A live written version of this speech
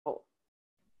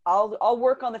I'll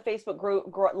work on the Facebook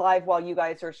group live while you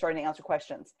guys are starting to answer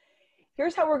questions.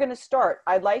 Here's how we're going to start.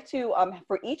 I'd like to,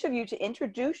 for each of you to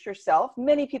introduce yourself.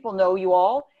 Many people know you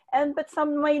all, but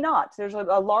some may not. There's a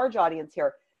large audience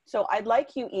here. So I'd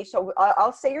like you each, so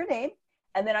I'll say your name,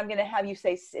 and then I'm going to have you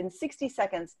say in 60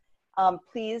 seconds,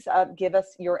 please give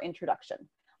us your introduction.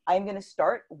 I'm going to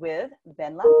start with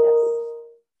Ben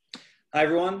Lapidus. Hi,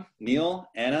 everyone. Neal,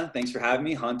 Anna, thanks for having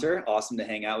me. Hunter, awesome to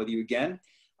hang out with you again.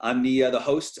 I'm the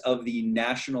host of the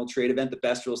national trade event, the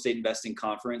Best Real Estate Investing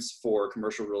Conference for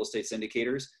commercial real estate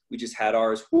syndicators. We just had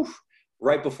ours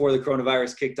right before the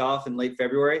coronavirus kicked off in late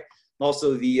February. I'm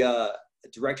also the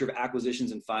Director of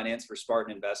Acquisitions and Finance for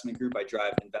Spartan Investment Group. I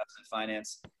drive investment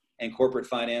finance and corporate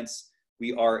finance.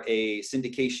 We are a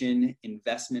syndication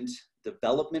investment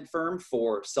development firm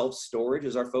for self-storage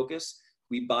as our focus.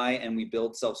 We buy and we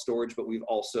build self-storage, but we've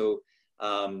also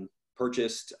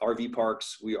purchased RV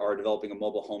parks. We are developing a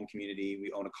mobile home community.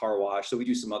 We own a car wash. So we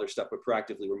do some other stuff, but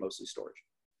proactively, we're mostly storage.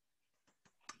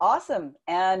 Awesome.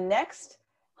 And next,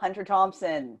 Hunter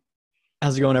Thompson.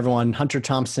 How's it going, everyone? Hunter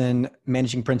Thompson,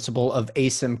 managing principal of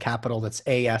ASYM Capital. That's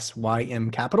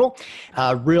ASYM Capital.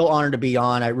 Real honor to be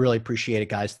on. I really appreciate it,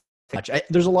 guys.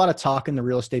 There's a lot of talk in the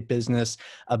real estate business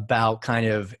about kind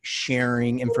of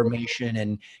sharing information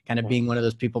and kind of being one of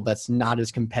those people that's not as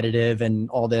competitive and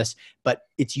all this, but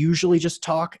it's usually just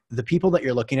talk. The people that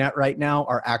you're looking at right now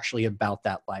are actually about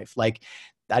that life. Like,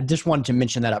 I just wanted to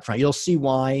mention that up front. You'll see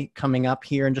why coming up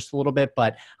here in just a little bit,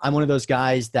 but I'm one of those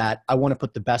guys that I want to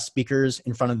put the best speakers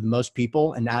in front of the most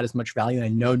people and add as much value. And I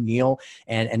know Neal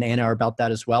and Anna are about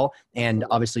that as well. And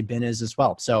obviously Ben is as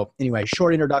well. So anyway,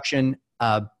 short introduction.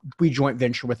 We joint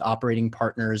venture with operating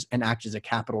partners and act as a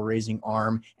capital raising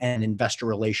arm and investor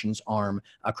relations arm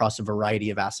across a variety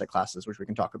of asset classes, which we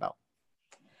can talk about.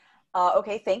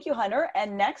 Okay, thank you, Hunter.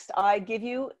 And next, I give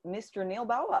you Mr. Neal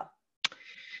Bawa.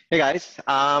 Hey guys,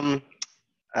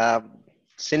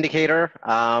 syndicator,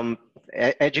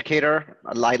 educator.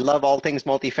 I love all things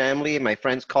multifamily. My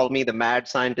friends call me the mad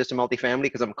scientist of multifamily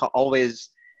because I'm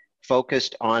always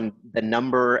focused on the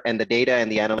number and the data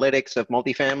and the analytics of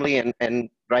multifamily. And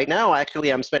right now,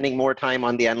 actually, I'm spending more time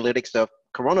on the analytics of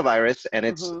coronavirus and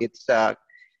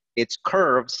its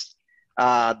curves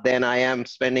than I am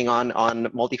spending on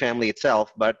multifamily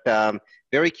itself. But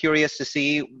very curious to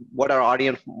see what our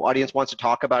audience wants to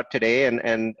talk about today,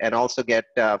 and also get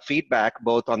feedback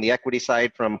both on the equity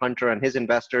side from Hunter and his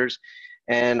investors,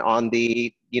 and on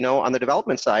the on the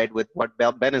development side with what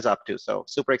Ben is up to. So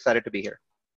super excited to be here.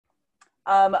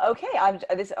 Okay,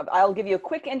 I'll give you a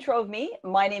quick intro of me.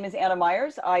 My name is Anna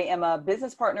Myers. I am a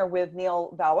business partner with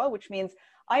Neal Bawa, which means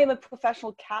I am a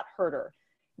professional cat herder.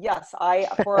 Yes,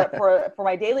 for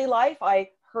my daily life, I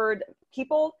herd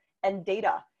people and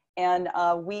data, and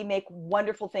we make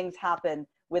wonderful things happen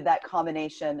with that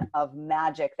combination of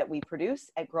magic that we produce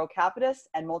at Grocapitus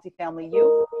and Multifamily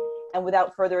U. And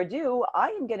without further ado, I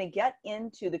am going to get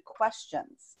into the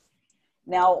questions.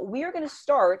 Now, we are going to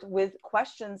start with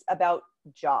questions about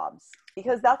jobs,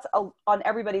 because that's on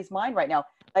everybody's mind right now.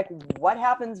 Like, what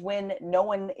happens when no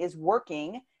one is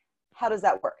working? How does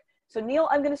that work? So Neal,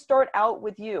 I'm going to start out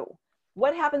with you.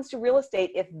 What happens to real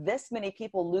estate if this many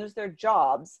people lose their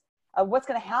jobs? What's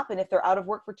going to happen if they're out of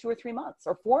work for 2 or 3 months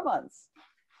or 4 months?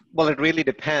 Well, it really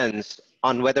depends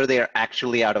on whether they are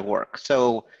actually out of work.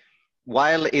 So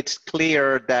while it's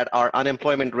clear that our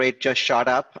unemployment rate just shot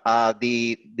up,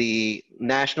 the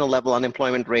national level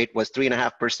unemployment rate was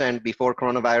 3.5% before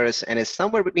coronavirus, and is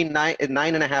somewhere between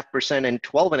 9.5% and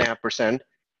 12.5%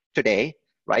 today,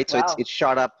 right? So Wow. it's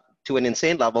shot up to an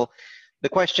insane level. The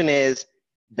question is,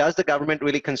 does the government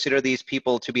really consider these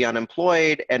people to be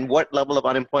unemployed, and what level of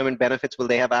unemployment benefits will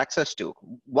they have access to?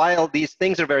 While these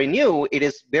things are very new, it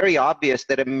is very obvious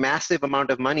that a massive amount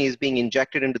of money is being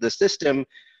injected into the system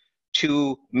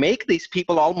to make these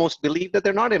people almost believe that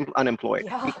they're not unemployed,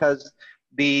 because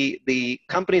the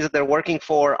companies that they're working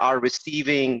for are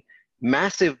receiving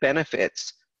massive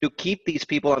benefits to keep these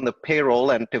people on the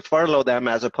payroll and to furlough them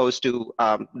as opposed to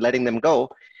letting them go.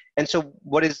 And so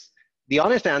the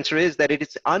honest answer is that it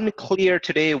is unclear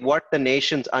today what the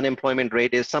nation's unemployment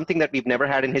rate is, something that we've never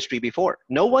had in history before.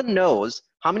 No one knows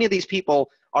how many of these people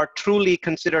are truly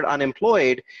considered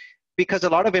unemployed, because a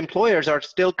lot of employers are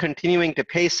still continuing to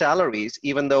pay salaries,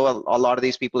 even though a lot of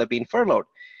these people have been furloughed.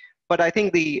 But I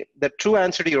think the true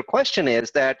answer to your question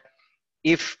is that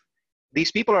if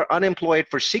these people are unemployed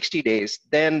for 60 days,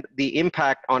 then the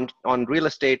impact on real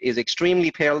estate is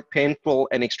extremely painful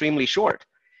and extremely short.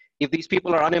 If these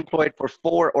people are unemployed for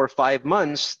 4 or 5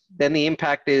 months, then the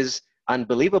impact is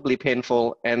unbelievably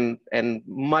painful and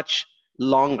much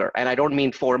longer. And I don't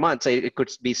mean 4 months, it could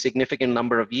be a significant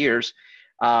number of years.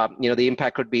 the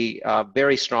impact could be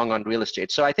very strong on real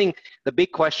estate. So I think the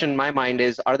big question in my mind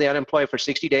is, are they unemployed for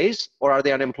 60 days or are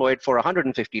they unemployed for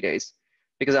 150 days?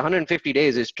 Because 150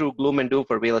 days is true gloom and doom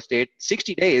for real estate.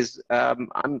 60 days,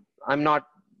 I'm not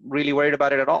really worried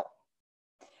about it at all.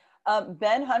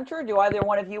 Ben, Hunter, do either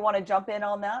one of you want to jump in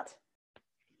on that?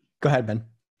 Go ahead, Ben.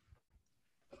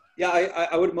 Yeah,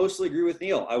 I would mostly agree with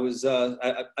Neal.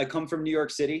 I come from New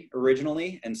York City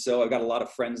originally, and so I've got a lot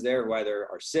of friends there who either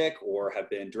are sick or have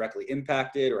been directly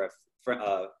impacted or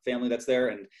have family that's there.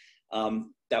 And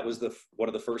that was one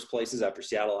of the first places after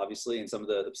Seattle, obviously, and some of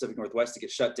the Pacific Northwest to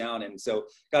get shut down. And so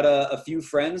got a few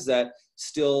friends that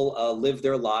still live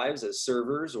their lives as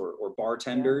servers or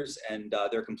bartenders, and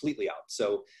they're completely out.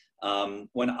 So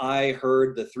when I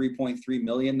heard the 3.3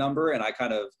 million number and I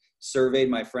kind of surveyed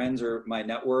my friends or my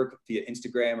network via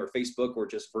Instagram or Facebook or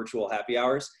just virtual happy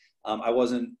hours, I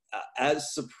wasn't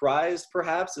as surprised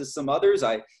perhaps as some others.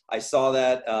 I saw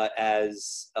that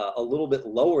as a little bit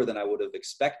lower than I would have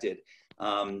expected.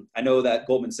 I know that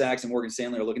Goldman Sachs and Morgan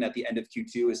Stanley are looking at the end of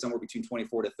Q2 as somewhere between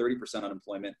 24 to 30%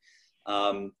 unemployment.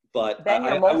 But Ben,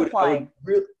 you're multiplying.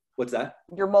 What's that?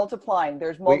 You're multiplying.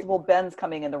 There's multiple Bens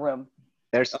coming in the room.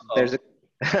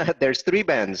 There's 3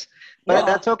 Bens, but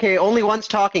that's okay. Only one's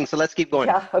talking, so let's keep going.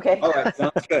 Yeah, okay. All right,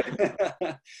 sounds good.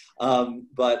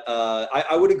 But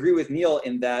I would agree with Neal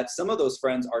in that some of those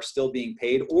friends are still being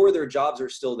paid or their jobs are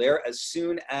still there as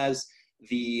soon as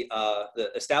the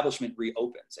establishment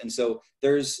reopens. And so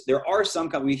there are some,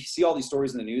 we see all these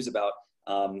stories in the news about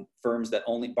firms that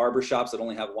barbershops that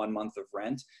only have 1 month of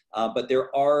rent. But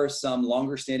there are some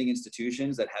longer standing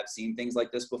institutions that have seen things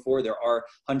like this before. There are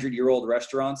 100-year-old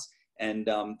restaurants, and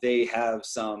they have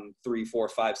some 3, 4,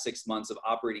 5, 6 months of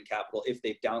operating capital if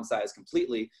they've downsized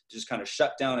completely to just kind of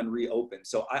shut down and reopen.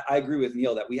 So I agree with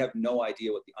Neal that we have no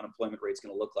idea what the unemployment rate is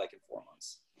going to look like in 4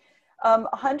 months.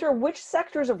 Hunter, which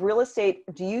sectors of real estate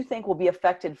do you think will be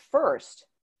affected first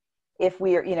if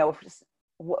we are,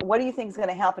 what do you think is going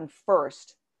to happen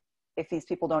first if these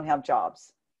people don't have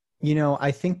jobs? I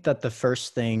think that the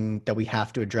first thing that we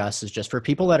have to address is just for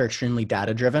people that are extremely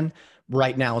data driven,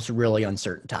 right now is a really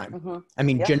uncertain time. Mm-hmm. I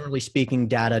mean, generally speaking,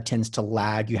 data tends to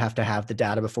lag. You have to have the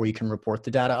data before you can report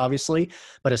the data, obviously,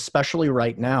 but especially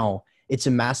right now, it's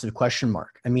a massive question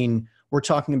mark. I mean, we're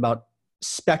talking about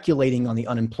speculating on the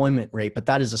unemployment rate, but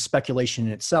that is a speculation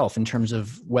in itself in terms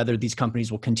of whether these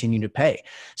companies will continue to pay.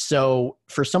 So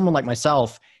for someone like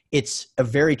myself, it's a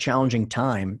very challenging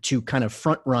time to kind of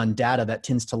front run data that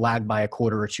tends to lag by a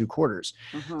quarter or 2 quarters.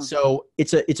 Mm-hmm. So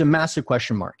it's a massive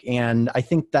question mark. And I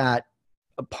think that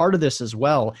a part of this as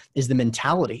well is the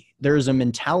mentality. There is a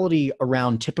mentality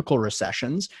around typical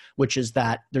recessions, which is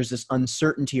that there's this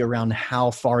uncertainty around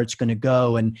how far it's going to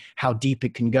go and how deep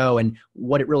it can go and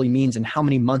what it really means and how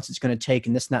many months it's going to take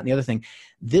and this and that and the other thing.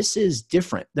 This is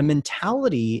different. The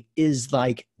mentality is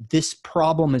like, this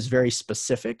problem is very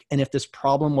specific. And if this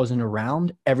problem wasn't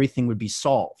around, everything would be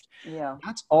solved. Yeah.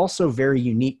 That's also very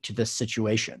unique to this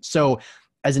situation. So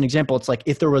as an example, it's like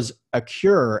if there was a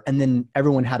cure and then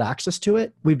everyone had access to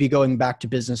it, we'd be going back to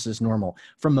business as normal.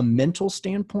 From a mental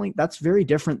standpoint, that's very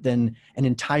different than an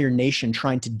entire nation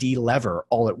trying to de-lever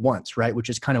all at once, right? Which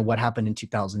is kind of what happened in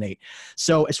 2008.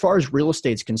 So as far as real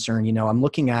estate's concerned, I'm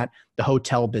looking at the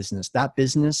hotel business. That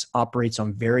business operates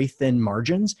on very thin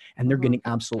margins and they're getting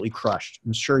absolutely crushed.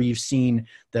 I'm sure you've seen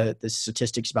the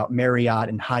statistics about Marriott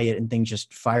and Hyatt and things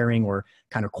just firing or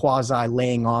kind of quasi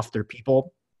laying off their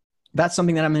people. That's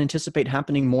something that I'm going to anticipate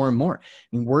happening more and more.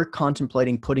 I mean, we're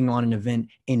contemplating putting on an event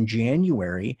in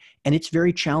January, and it's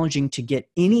very challenging to get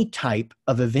any type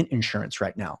of event insurance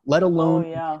right now, let alone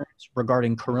insurance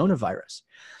regarding coronavirus,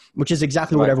 which is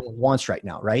exactly what everyone wants right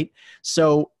now, right?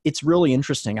 So it's really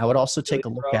interesting. I would also take a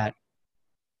look at,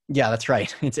 that's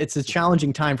right. It's a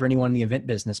challenging time for anyone in the event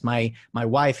business. My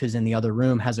wife, who's in the other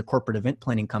room, has a corporate event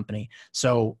planning company.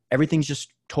 So everything's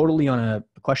just totally on a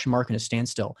question mark and a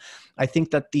standstill. I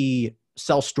think that the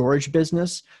self-storage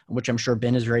business, which I'm sure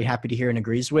Ben is very happy to hear and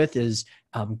agrees with, is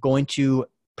going to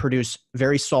produce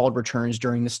very solid returns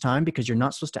during this time because you're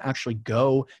not supposed to actually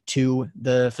go to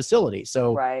the facility.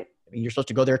 So you're supposed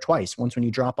to go there twice, once when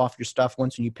you drop off your stuff,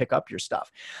 once when you pick up your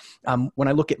stuff. When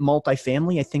I look at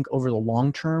multifamily, I think over the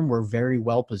long term, we're very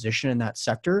well positioned in that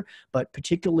sector, but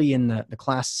particularly in the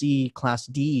Class C, Class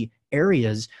D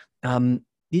areas,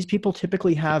 these people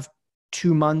typically have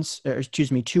 2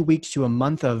 weeks to a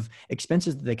month of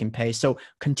expenses that they can pay. So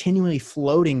continually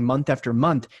floating month after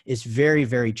month is very,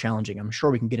 very challenging. I'm sure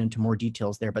we can get into more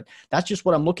details there, but that's just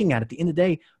what I'm looking at. At the end of the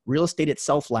day, real estate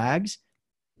itself lags.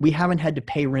 We haven't had to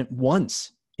pay rent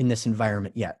once in this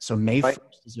environment yet. So May 1st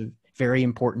is a very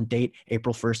important date.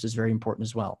 April 1st is very important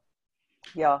as well.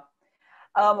 Yeah.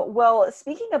 Well,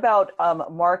 speaking about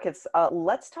markets,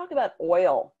 let's talk about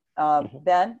oil.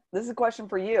 Ben, this is a question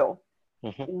for you.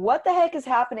 What the heck is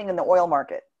happening in the oil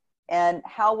market? And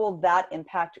how will that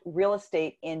impact real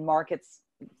estate in markets,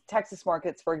 Texas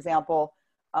markets, for example?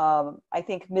 I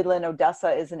think Midland,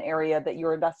 Odessa is an area that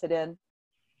you're invested in.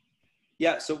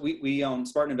 Yeah, so we own,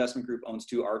 Spartan Investment Group owns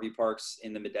 2 RV parks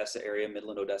in the Odessa area,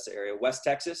 Midland, Odessa area, West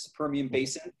Texas, Permian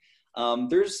Basin.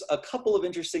 There's a couple of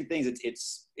interesting things.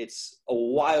 It's a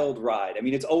wild ride. I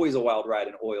mean, it's always a wild ride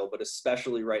in oil, but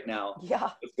especially right now,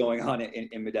 what's going on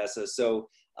in Odessa. So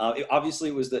obviously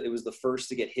it was the first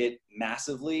to get hit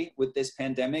massively with this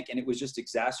pandemic, and it was just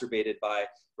exacerbated by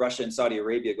Russia and Saudi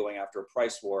Arabia going after a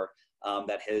price war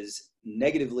that has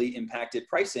negatively impacted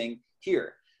pricing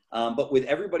here. But with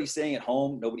everybody staying at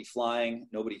home, nobody flying,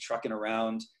 nobody trucking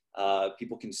around,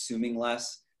 people consuming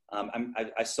less.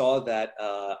 I saw that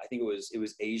I think it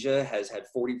was Asia has had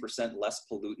 40% less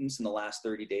pollutants in the last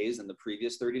 30 days than the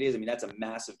previous 30 days. I mean, that's a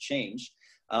massive change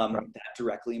that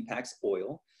directly impacts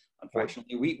oil.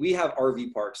 Unfortunately, we have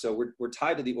RV parks, so we're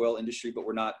tied to the oil industry, but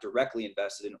we're not directly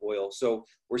invested in oil. So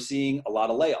we're seeing a lot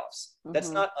of layoffs.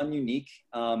 That's not ununique.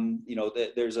 You know,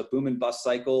 there's a boom and bust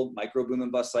cycle, micro boom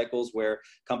and bust cycles, where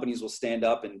companies will stand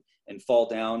up and fall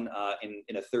down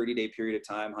in a 30-day period of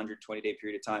time, 120-day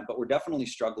period of time. But we're definitely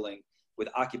struggling with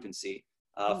occupancy.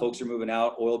 Folks are moving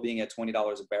out, oil being at $20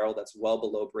 a barrel. That's well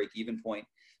below break-even point.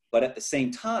 But at the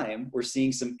same time, we're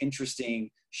seeing some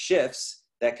interesting shifts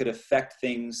that could affect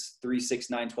things 3,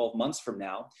 6, 9, 12 months from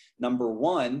now. Number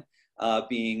one,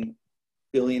 being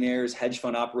billionaires, hedge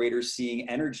fund operators seeing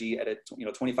energy at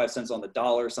 25 cents on the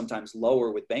dollar, sometimes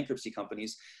lower with bankruptcy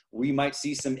companies. We might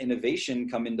see some innovation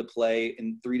come into play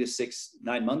in 3 to 6,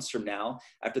 9 months from now,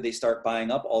 after they start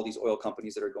buying up all these oil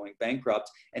companies that are going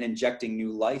bankrupt and injecting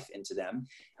new life into them.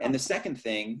 And the second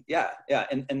thing,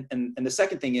 and the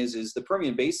second thing is the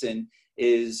Permian Basin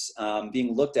is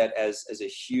being looked at as a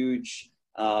huge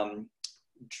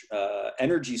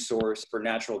energy source for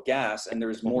natural gas, and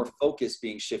there's more focus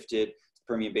being shifted to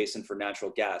Permian Basin for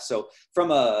natural gas. So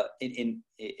from an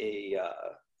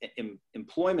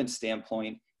employment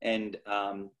standpoint and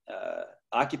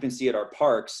occupancy at our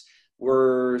parks,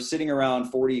 we're sitting around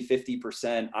 40,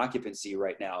 50% occupancy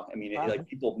right now. I mean, like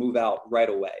people move out right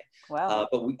away. Wow.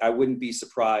 But I wouldn't be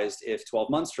surprised if 12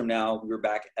 months from now, we were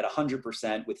back at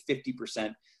 100% with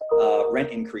 50%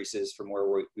 rent increases from where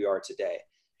we are today.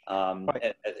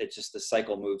 It's just the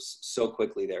cycle moves so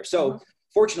quickly there. So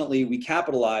fortunately, we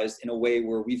capitalized in a way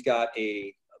where we've got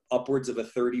upwards of a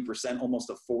 30%, almost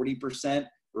a 40%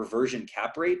 reversion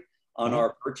cap rate on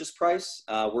our purchase price.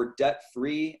 We're debt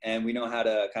free, and we know how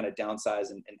to kind of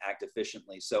downsize and act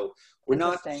efficiently. So we're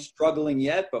not struggling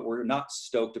yet, but we're not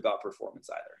stoked about performance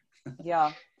either.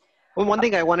 Yeah. Well, one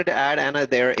thing I wanted to add, Anna,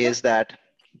 there is that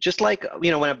just like,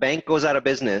 when a bank goes out of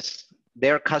business,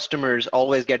 their customers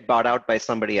always get bought out by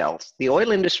somebody else. The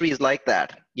oil industry is like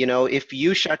that. If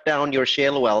you shut down your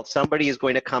shale well, somebody is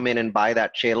going to come in and buy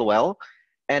that shale well.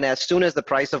 And as soon as the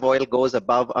price of oil goes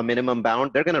above a minimum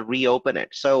bound, they're going to reopen it.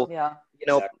 So,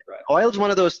 Exactly right. Oil is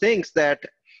one of those things that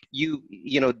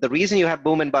the reason you have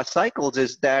boom and bust cycles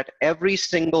is that every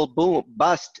single boom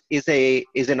bust is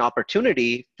an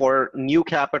opportunity for new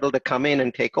capital to come in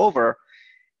and take over.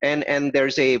 And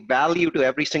there's a value to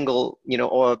every single,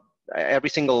 oil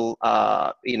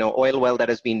well that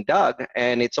has been dug,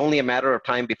 and it's only a matter of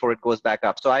time before it goes back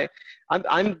up. So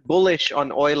I'm bullish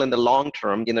on oil in the long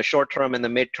term. In the short term and the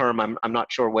midterm, I'm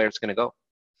not sure where it's going to go.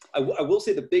 I will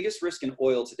say the biggest risk in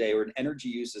oil today, or in energy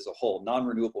use as a whole,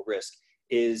 non-renewable risk,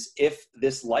 is if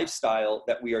this lifestyle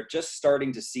that we are just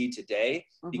starting to see today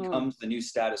becomes the new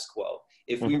status quo.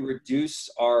 If we reduce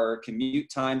our commute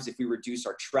times, if we reduce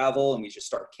our travel, and we just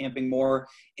start camping more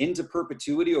into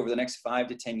perpetuity over the next 5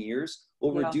 to 10 years,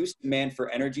 we'll reduce demand for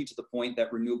energy to the point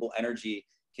that renewable energy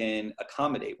can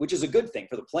accommodate, which is a good thing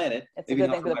for the planet. It's a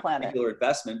good thing for the planet. Particular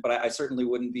investment, but I certainly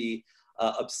wouldn't be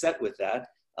upset with that.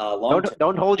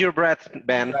 Don't hold your breath,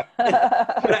 Ben.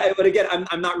 but again,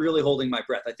 I'm not really holding my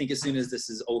breath. I think as soon as this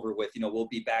is over with, we'll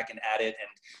be back and at it and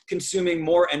consuming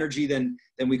more energy than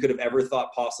we could have ever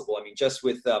thought possible. I mean, just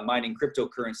with mining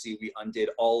cryptocurrency, we undid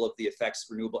all of the effects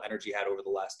renewable energy had over the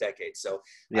last decade. So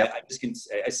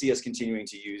I see us continuing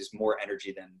to use more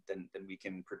energy than we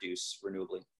can produce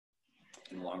renewably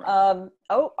in the long run.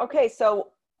 Okay. So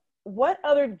what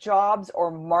other jobs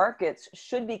or markets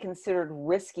should be considered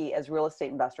risky as real estate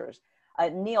investors?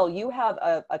 Neal, you have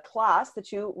a class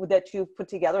that you've put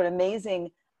together, an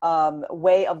amazing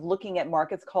way of looking at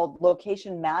markets called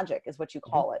location magic is what you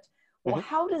call it. Well,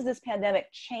 how does this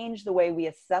pandemic change the way we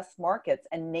assess markets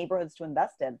and neighborhoods to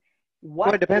invest in?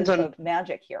 What it depends is on the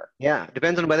magic here? Yeah, it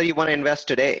depends on whether you want to invest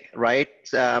today, right?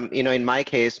 In my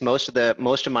case, most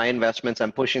of my investments,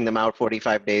 I'm pushing them out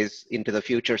 45 days into the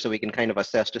future so we can kind of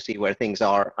assess to see where things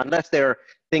are, unless they're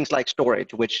things like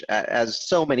storage, which, as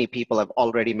so many people have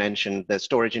already mentioned, the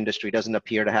storage industry doesn't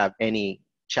appear to have any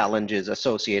challenges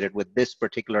associated with this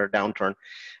particular downturn.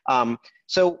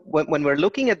 So when we're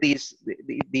looking at these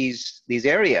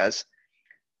areas,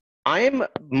 I'm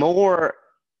more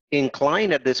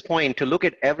inclined at this point to look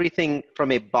at everything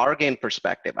from a bargain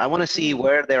perspective. I want to see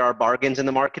where there are bargains in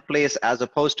the marketplace, as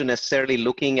opposed to necessarily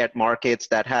looking at markets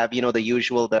that have, the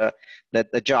usual, the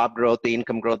job growth, the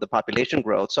income growth, the population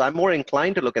growth. So I'm more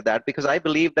inclined to look at that because I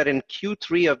believe that in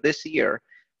Q3 of this year,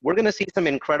 we're going to see some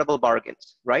incredible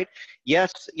bargains, right?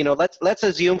 Yes, let's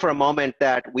assume for a moment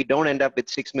that we don't end up with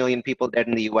 6 million people dead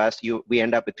in the US. We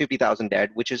end up with 50,000 dead,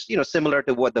 which is, similar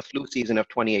to what the flu season of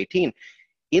 2018.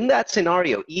 In that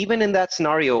scenario, even in that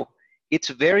scenario, it's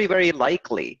very, very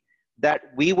likely that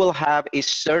we will have a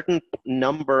certain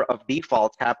number of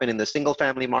defaults happen in the single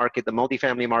family market, the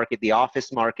multifamily market, the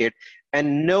office market,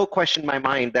 and no question in my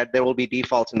mind that there will be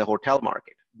defaults in the hotel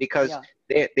market because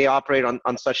they operate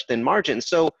on such thin margins.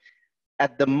 So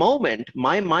at the moment,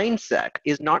 my mindset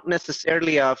is not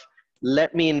necessarily of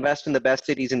let me invest in the best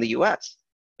cities in the US,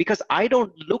 because I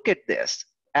don't look at this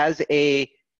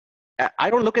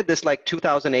like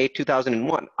 2008,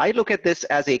 2001. I look at this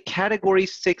as a Category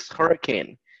 6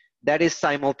 hurricane that is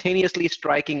simultaneously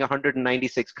striking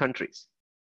 196 countries.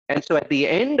 And so at the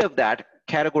end of that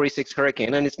Category 6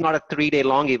 hurricane, and it's not a 3-day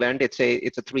long event, it's a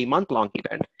 3-month long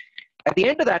event. At the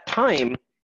end of that time,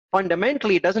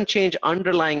 fundamentally, it doesn't change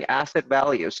underlying asset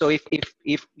value. So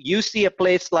if you see a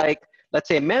place like, let's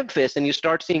say, Memphis, and you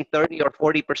start seeing 30 or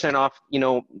 40% off,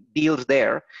 deals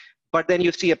there, but then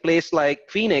you see a place like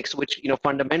Phoenix, which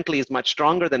fundamentally is much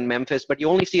stronger than Memphis, but you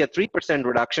only see a 3%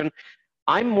 reduction,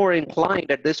 I'm more inclined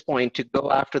at this point to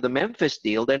go after the Memphis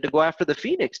deal than to go after the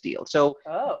Phoenix deal. So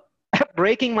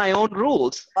breaking my own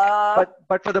rules.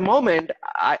 But for the moment,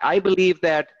 I believe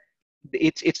that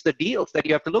it's the deals that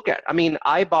you have to look at. I mean,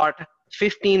 I bought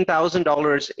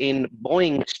 $15,000 in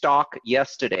Boeing stock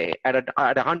yesterday at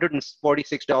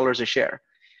 $146 a share,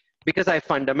 because I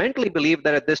fundamentally believe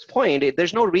that at this point,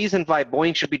 there's no reason why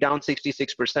Boeing should be down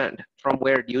 66% from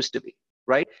where it used to be,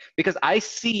 right? Because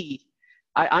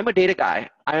I'm a data guy,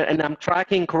 and I'm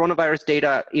tracking coronavirus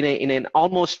data in an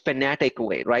almost fanatic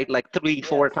way, right? Like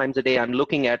 3-4 times a day, I'm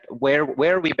looking at where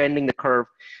are we bending the curve.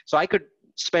 So I could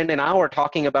spend an hour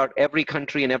talking about every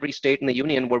country and every state in the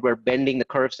union where we're bending the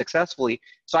curve successfully.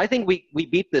 So I think we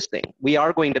beat this thing. We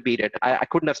are going to beat it. I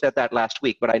couldn't have said that last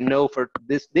week, but I know for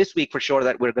this week for sure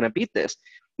that we're going to beat this.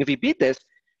 If we beat this,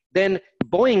 then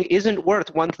Boeing isn't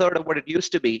worth 1/3 of what it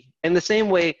used to be. In the same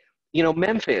way,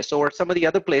 Memphis or some of the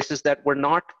other places that were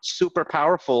not super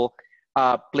powerful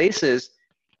places,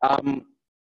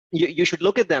 you should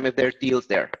look at them if there's deals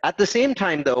there. At the same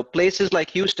time, though, places like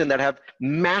Houston that have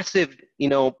massive,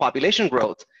 population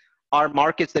growth are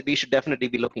markets that we should definitely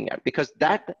be looking at, because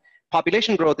that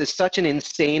population growth is such an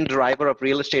insane driver of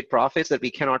real estate profits that we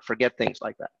cannot forget things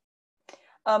like that.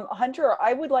 Hunter,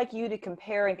 I would like you to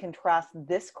compare and contrast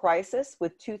this crisis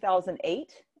with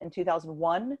 2008 and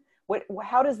 2001.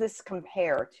 How does this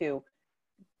compare to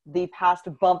the past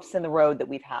bumps in the road that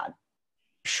we've had?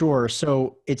 Sure.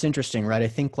 So it's interesting, right? I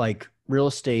think like real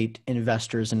estate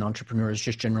investors and entrepreneurs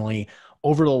just generally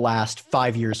over the last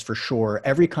 5 years for sure,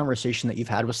 every conversation that you've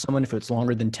had with someone, if it's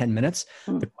longer than 10 minutes,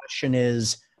 the question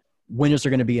is, when is there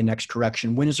going to be a next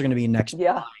correction? When is there going to be a next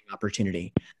buying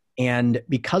opportunity? And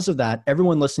because of that,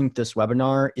 everyone listening to this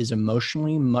webinar is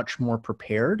emotionally much more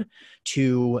prepared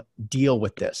to deal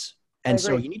with this. And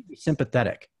so you need to be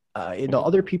sympathetic. The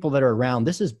other people that are around,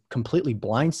 this is completely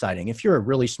blindsiding. If you're a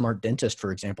really smart dentist,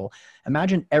 for example,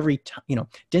 imagine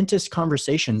dentist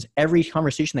conversations, every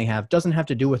conversation they have doesn't have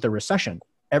to do with a recession.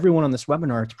 Everyone on this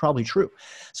webinar, it's probably true.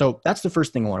 So that's the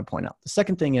first thing I want to point out. The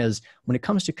second thing is when it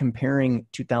comes to comparing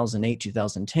 2008,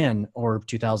 2010, or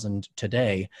 2000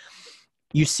 today,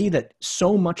 you see that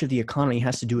so much of the economy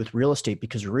has to do with real estate,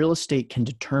 because real estate can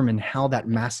determine how that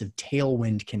massive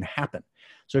tailwind can happen.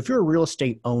 So if you're a real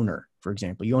estate owner, for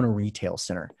example, you own a retail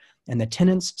center and the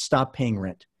tenants stop paying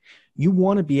rent, you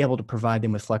want to be able to provide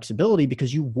them with flexibility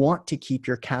because you want to keep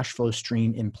your cash flow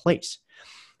stream in place.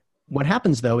 What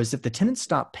happens though is if the tenants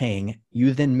stop paying,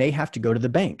 you then may have to go to the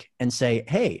bank and say,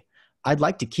 hey, I'd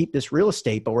like to keep this real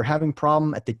estate, but we're having a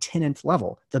problem at the tenant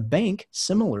level. The bank,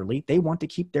 similarly, they want to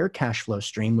keep their cash flow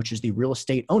stream, which is the real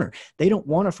estate owner. They don't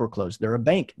want to foreclose. They're a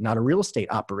bank, not a real estate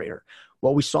operator.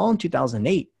 What we saw in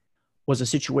 2008 was a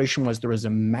situation where there was a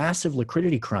massive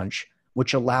liquidity crunch,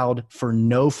 which allowed for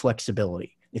no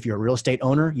flexibility. If you're a real estate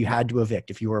owner, you had to evict.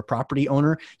 If you were a property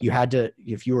owner,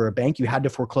 if you were a bank, you had to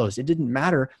foreclose. It didn't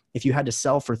matter if you had to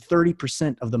sell for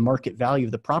 30% of the market value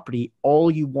of the property. All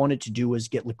you wanted to do was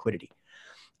get liquidity.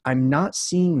 I'm not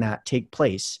seeing that take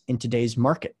place in today's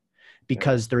market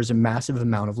because there's a massive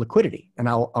amount of liquidity. And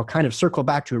I'll kind of circle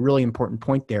back to a really important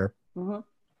point there. Mm-hmm.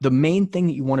 The main thing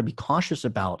that you want to be cautious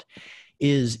about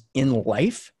is in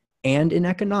life and in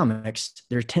economics,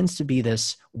 there tends to be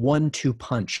this 1-2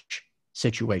 punch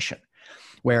situation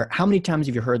where how many times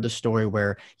have you heard the story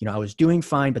where, I was doing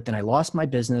fine, but then I lost my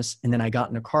business and then I got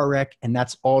in a car wreck and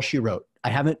that's all she wrote. I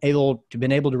haven't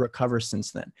been able to recover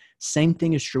since then. Same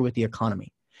thing is true with the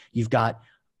economy. You've got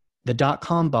the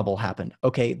dot-com bubble happened.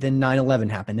 Okay. Then 9/11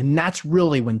 happened. And that's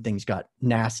really when things got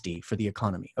nasty for the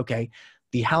economy. Okay.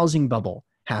 The housing bubble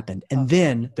happened. And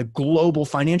then the global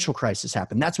financial crisis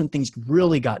happened. That's when things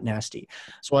really got nasty.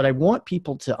 So what I want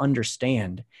people to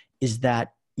understand is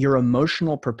that your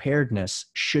emotional preparedness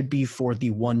should be for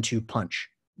the 1-2 punch.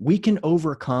 We can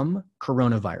overcome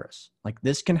coronavirus. Like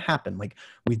this can happen. Like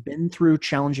we've been through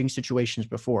challenging situations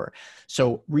before.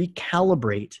 So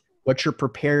recalibrate what you're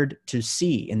prepared to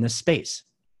see in this space.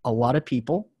 A lot of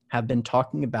people have been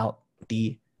talking about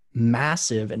the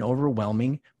massive and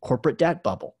overwhelming corporate debt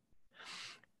bubble.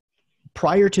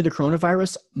 Prior to the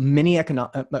coronavirus, many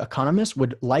economists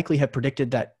would likely have predicted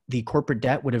that the corporate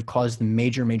debt would have caused the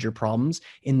major problems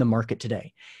in the market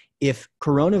today. If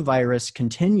coronavirus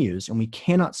continues and we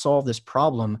cannot solve this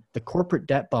problem, the corporate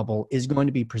debt bubble is going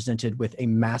to be presented with a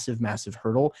massive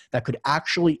hurdle that could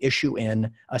actually issue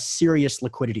in a serious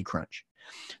liquidity crunch.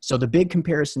 So the big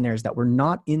comparison there is that we're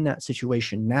not in that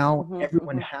situation now.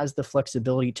 Everyone has the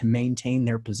flexibility to maintain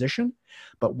their position,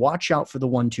 but watch out for the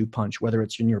 1-2 punch, whether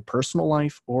it's in your personal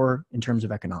life or in terms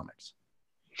of economics.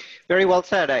 Very well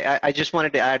said. I just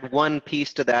wanted to add one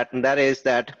piece to that, and that is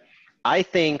that I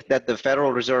think that the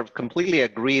Federal Reserve completely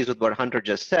agrees with what Hunter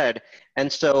just said.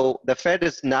 And so the Fed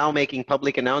is now making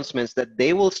public announcements that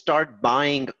they will start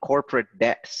buying corporate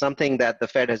debt, something that the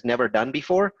Fed has never done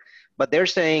before. But they're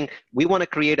saying, we want to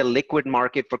create a liquid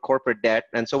market for corporate debt.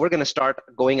 And so we're going to start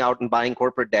going out and buying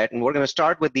corporate debt. And we're going to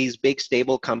start with these big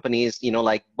stable companies,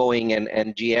 like Boeing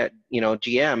and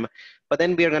GM. But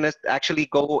then we are going to actually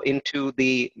go into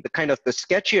the kind of the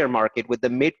sketchier market with the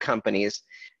mid companies.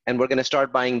 And we're going to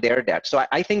start buying their debt. So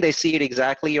I think they see it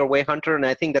exactly your way, Hunter. And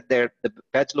I think that the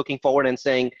Fed's looking forward and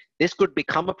saying, this could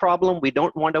become a problem. We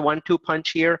don't want a 1-2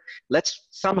 punch here. Let's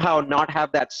somehow not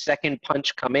have that second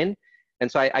punch come in.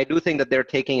 And so I do think that they're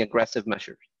taking aggressive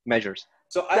measures.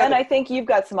 So I think you've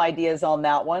got some ideas on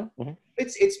that one. Mm-hmm.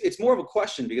 It's more of a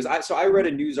question because I read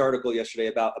a news article yesterday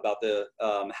about the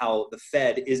how the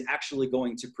Fed is actually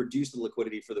going to produce the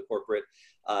liquidity for the corporate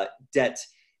debt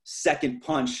second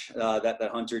punch that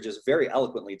Hunter just very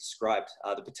eloquently described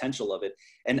the potential of it.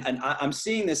 And I'm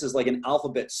seeing this as like an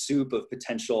alphabet soup of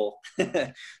potential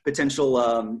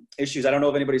issues. I don't know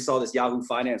if anybody saw this Yahoo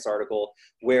Finance article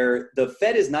where the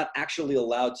Fed is not actually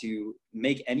allowed to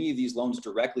make any of these loans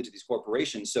directly to these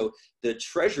corporations. So the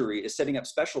Treasury is setting up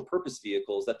special purpose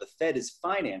vehicles that the Fed is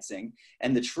financing,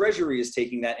 and the Treasury is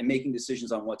taking that and making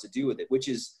decisions on what to do with it, which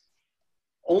is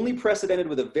only precedented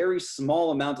with a very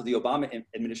small amount of the Obama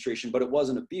administration, but it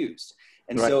wasn't abused.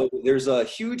 And right. So there's a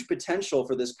huge potential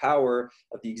for this power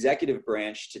of the executive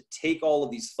branch to take all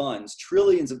of these funds,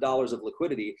 trillions of dollars of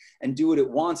liquidity, and do what it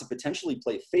wants and potentially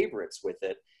play favorites with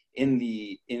it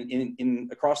in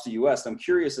across the U.S. I'm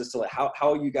curious as to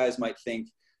how you guys might think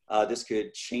this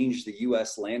could change the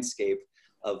U.S. landscape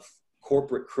of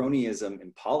corporate cronyism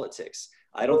in politics.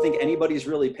 I don't think anybody's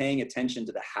really paying attention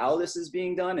to how this is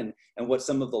being done and what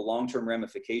some of the long-term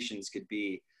ramifications could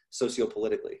be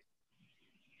sociopolitically.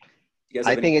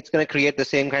 I think it's going to create the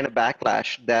same kind of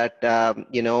backlash that,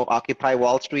 Occupy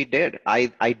Wall Street did.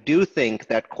 I do think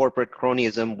that corporate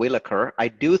cronyism will occur. I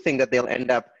do think that they'll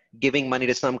end up giving money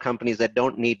to some companies that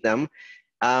don't need them.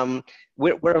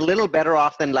 We're a little better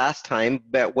off than last time,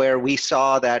 but where we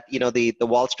saw that, the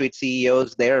Wall Street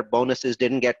CEOs, their bonuses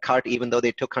didn't get cut, even though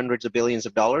they took hundreds of billions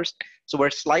of dollars. So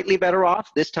we're slightly better off.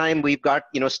 This time we've got,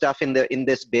 stuff in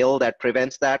this bill that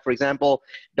prevents that. For example,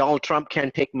 Donald Trump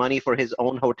can't take money for his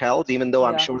own hotels, even though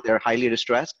I'm sure they're highly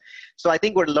distressed. So I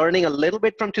think we're learning a little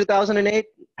bit from 2008.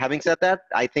 Having said that,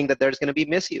 I think that there's going to be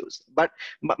misuse. But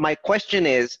my question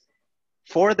is,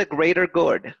 for the greater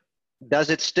good,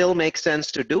 does it still make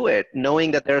sense to do it,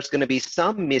 knowing that there's going to be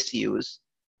some misuse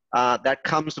that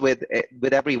comes with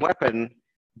every weapon?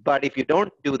 But if you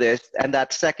don't do this, and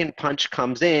that second punch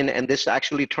comes in, and this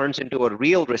actually turns into a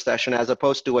real recession as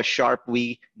opposed to a sharp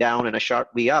V down and a sharp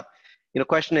V up,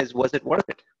 question is, was it worth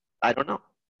it? I don't know.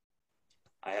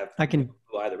 I can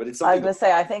either, but it's I was something. going to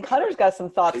say, I think Hunter's got some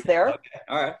thoughts there. Okay.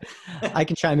 All right. I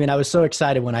can chime in. I was so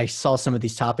excited when I saw some of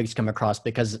these topics come across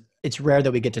because it's rare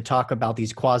that we get to talk about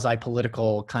these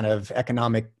quasi-political kind of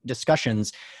economic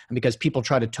discussions, and because people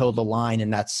try to toe the line,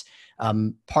 and that's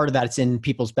part of that. It's in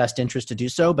people's best interest to do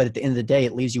so, but at the end of the day,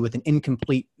 it leaves you with an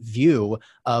incomplete view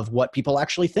of what people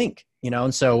actually think.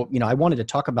 And so, I wanted to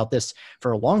talk about this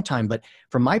for a long time, but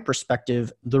from my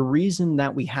perspective, the reason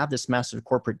that we have this massive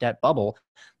corporate debt bubble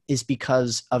is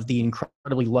because of the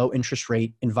incredibly low interest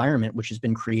rate environment, which has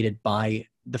been created by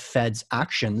the Fed's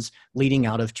actions leading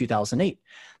out of 2008.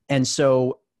 And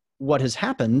so what has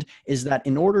happened is that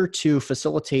in order to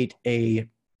facilitate a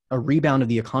rebound of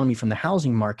the economy from the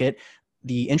housing market,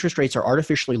 the interest rates are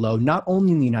artificially low, not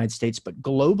only in the United States, but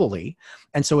globally.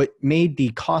 And so it made the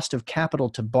cost of capital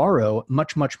to borrow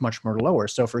much, much, much more lower.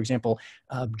 So for example,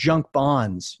 junk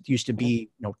bonds used to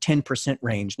be 10%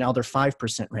 range. Now they're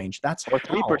 5% range. That's or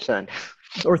 3%.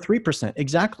 Or 3%.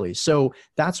 Exactly. So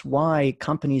that's why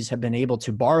companies have been able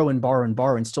to borrow and borrow and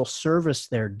borrow and still service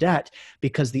their debt,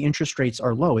 because the interest rates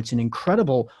are low. It's an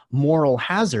incredible moral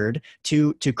hazard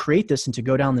to create this and to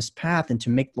go down this path and to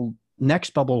make the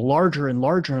next bubble larger and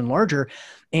larger and larger.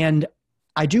 And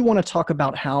I do want to talk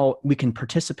about how we can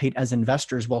participate as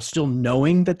investors while still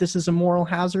knowing that this is a moral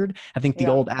hazard. I think the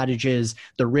old adage is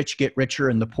the rich get richer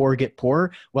and the poor get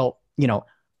poorer. Well,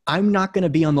 I'm not going to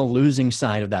be on the losing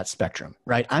side of that spectrum,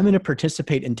 right? I'm going to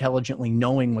participate intelligently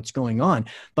knowing what's going on.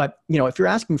 But, if you're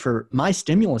asking for my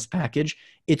stimulus package,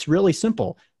 it's really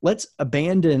simple. Let's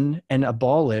abandon and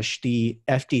abolish the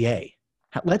FDA.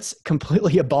 Let's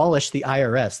completely abolish the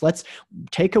IRS. Let's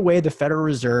take away the Federal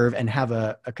Reserve and have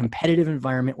a competitive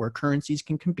environment where currencies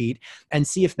can compete, and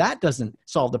see if that doesn't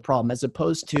solve the problem, as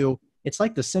opposed to, it's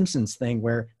like the Simpsons thing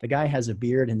where the guy has a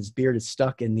beard and his beard is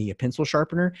stuck in the pencil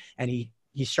sharpener, and he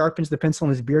sharpens the pencil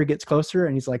and his beard gets closer,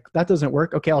 and he's like, that doesn't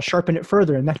work. Okay, I'll sharpen it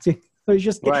further. And that's it. So he's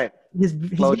just right.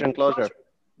 Closer and closer.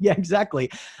 Yeah,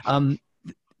 exactly.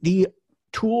 The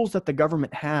tools that the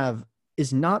government have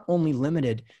is not only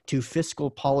limited to fiscal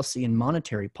policy and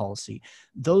monetary policy.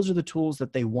 Those are the tools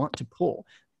that they want to pull.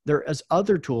 There is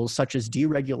other tools such as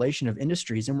deregulation of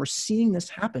industries. And we're seeing this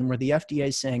happen where the FDA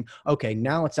is saying, okay,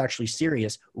 now it's actually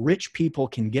serious. Rich people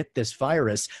can get this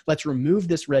virus. Let's remove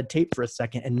this red tape for a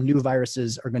second, and new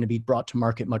viruses are going to be brought to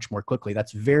market much more quickly.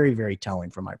 That's very, very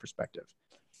telling from my perspective.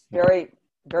 Very,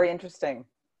 very interesting.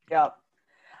 Yeah.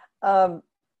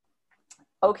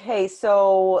 Okay,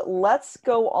 so let's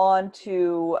go on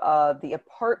to the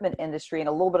apartment industry, and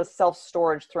a little bit of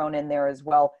self-storage thrown in there as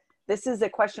well. This is a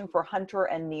question for Hunter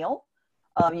and Neal.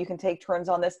 You can take turns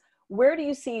on this. Where do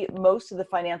you see most of the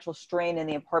financial strain in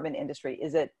the apartment industry?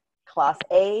 Is it class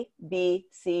A, B,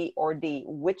 C, or D?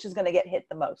 Which is going to get hit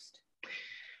the most?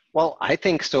 Well, I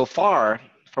think so far,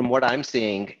 from what I'm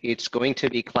seeing, it's going to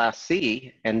be class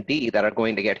C and D that are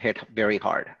going to get hit very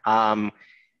hard.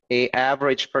 A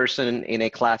average person in a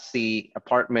class C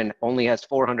apartment only has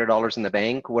 $400 in the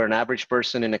bank, where an average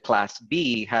person in a class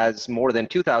B has more than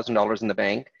 $2,000 in the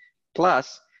bank.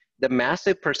 Plus, the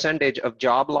massive percentage of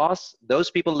job loss, those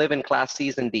people live in class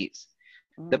C's and D's.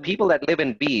 The people that live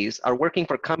in B's are working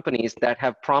for companies that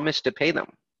have promised to pay them.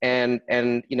 And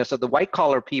so the white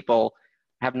collar people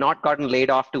have not gotten laid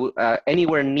off to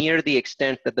anywhere near the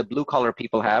extent that the blue collar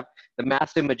people have. The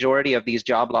massive majority of these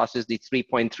job losses, the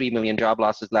 3.3 million job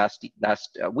losses last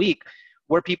week,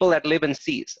 were people that live in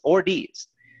C's or D's.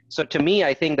 So to me,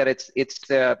 I think that it's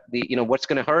what's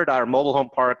going to hurt our mobile home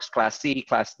parks, class C,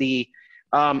 class D.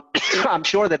 I'm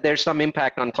sure that there's some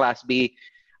impact on class B.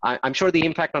 I'm sure the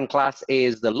impact on class A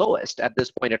is the lowest at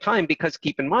this point in time, because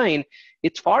keep in mind,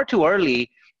 it's far too early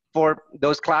for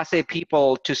those class A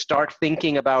people to start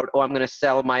thinking about, oh, I'm going to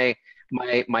sell my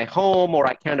home, or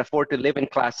I can't afford to live in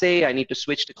class A, I need to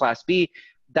switch to class B.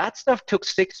 That stuff took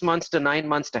 6 months to 9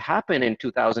 months to happen in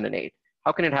 2008.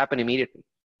 How can it happen immediately?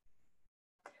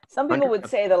 Some people would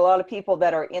say that a lot of people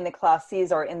that are in the class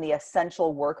C's are in the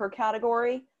essential worker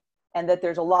category, and that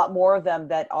there's a lot more of them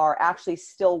that are actually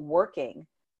still working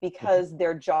because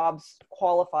their jobs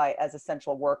qualify as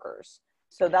essential workers.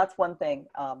 So that's one thing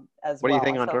as well. What do you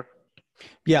think, Hunter?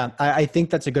 Yeah, I think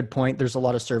that's a good point. There's a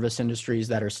lot of service industries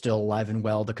that are still alive and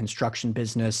well. The construction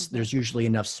business, there's usually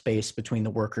enough space between the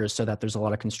workers so that there's a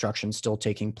lot of construction still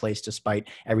taking place despite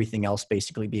everything else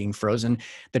basically being frozen.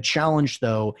 The challenge,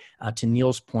 though, to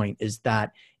Neal's point, is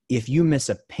that if you miss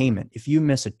a payment, if you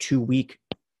miss a 2-week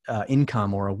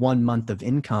income or a 1 month of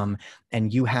income,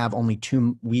 and you have only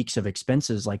 2 weeks of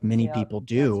expenses like many people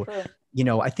do,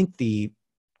 I think the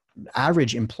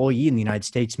average employee in the United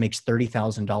States makes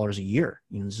 $30,000 a year.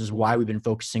 This is why we've been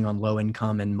focusing on low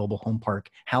income and mobile home park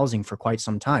housing for quite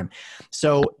some time.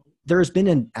 So there's been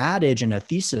an adage and a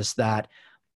thesis that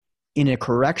in a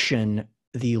correction,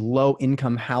 the low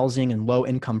income housing and low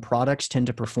income products tend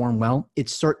to perform well.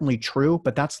 It's certainly true,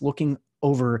 but that's looking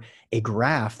over a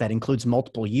graph that includes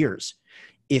multiple years.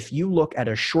 If you look at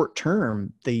a short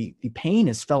term, the pain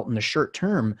is felt in the short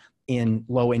term in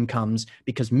low incomes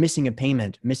because missing a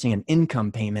payment, missing an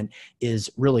income payment is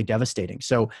really devastating.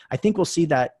 So I think we'll see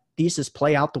that thesis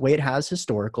play out the way it has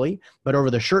historically, but over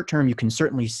the short term, you can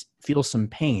certainly feel some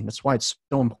pain. That's why it's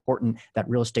so important that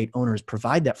real estate owners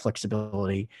provide that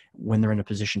flexibility when they're in a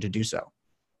position to do so.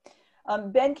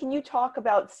 Ben, can you talk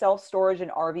about self-storage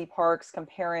and RV parks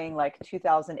comparing like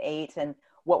 2008 and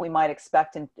what we might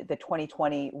expect in the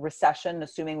 2020 recession,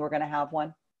 assuming we're going to have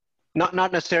one? Not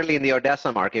necessarily in the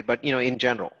Odessa market, but in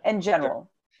general. In general.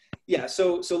 Yeah,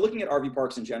 so looking at RV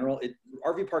parks in general,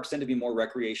 RV parks tend to be more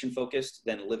recreation focused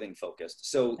than living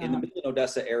focused. So in the Midland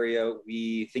Odessa area,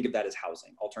 we think of that as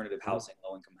housing, alternative housing,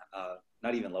 low income,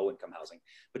 not even low income housing,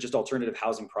 but just alternative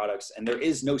housing products. And there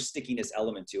is no stickiness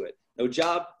element to it. No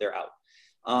job, they're out.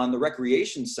 On the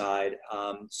recreation side,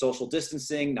 social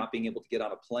distancing, not being able to get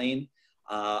on a plane.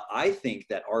 I think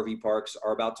that RV parks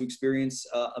are about to experience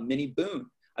a mini boom.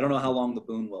 I don't know how long the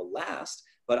boom will last,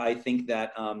 but I think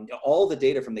that all the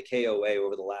data from the KOA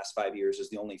over the last 5 years is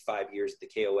the only 5 years that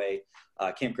the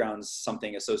KOA, Campgrounds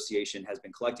Something Association, has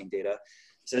been collecting data,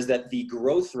 says that the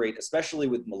growth rate, especially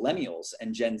with millennials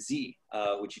and Gen Z,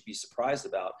 which you'd be surprised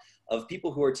about, of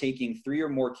people who are taking 3 or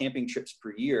more camping trips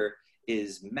per year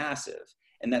is massive.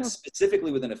 And that's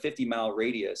specifically within a 50-mile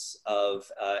radius of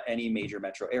any major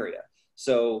metro area.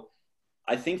 So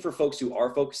I think for folks who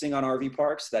are focusing on RV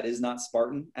parks, that is not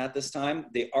Spartan at this time.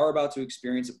 They are about to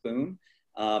experience a boom.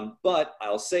 But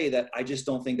I'll say that I just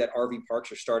don't think that RV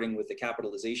parks are starting with the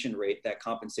capitalization rate that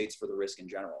compensates for the risk in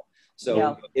general.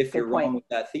 So if you're wrong with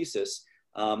that thesis,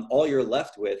 all you're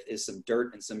left with is some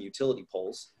dirt and some utility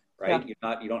poles, right?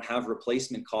 You don't have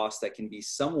replacement costs that can be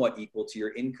somewhat equal to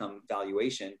your income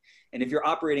valuation. And if you're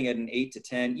operating at an 8 to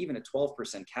 10, even a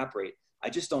 12% cap rate, I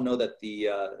just don't know that the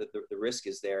risk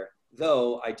is there,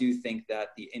 though I do think that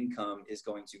the income is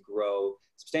going to grow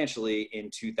substantially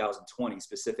in 2020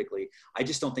 specifically. I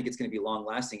just don't think it's going to be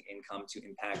long-lasting income to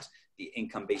impact the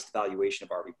income-based valuation of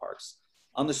RV parks.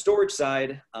 On the storage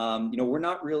side, we're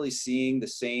not really seeing the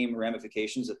same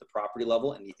ramifications at the property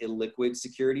level and the illiquid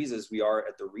securities as we are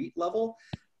at the REIT level.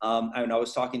 I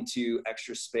was talking to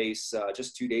Extra Space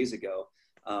just 2 days ago.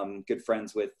 Good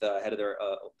friends with head of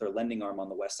their lending arm on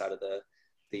the west side of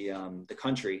the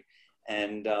country,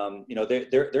 and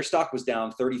their stock was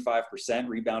down 35%,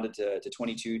 rebounded to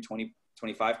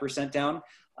 25% down,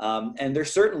 and they're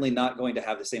certainly not going to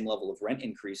have the same level of rent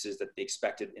increases that they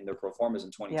expected in their pro formas in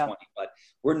 2020. But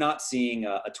we're not seeing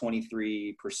a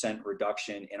 23%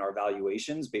 reduction in our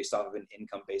valuations based off of an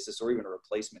income basis or even a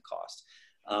replacement cost.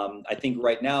 I think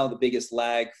right now the biggest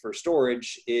lag for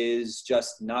storage is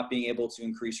just not being able to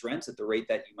increase rents at the rate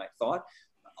that you might thought,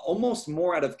 almost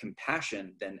more out of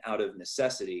compassion than out of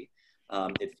necessity.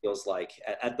 It feels like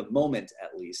at the moment,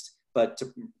 at least. But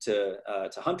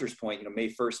to Hunter's point, May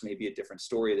 1st may be a different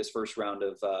story. This first round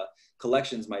of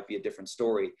collections might be a different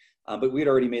story. But we had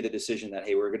already made the decision that,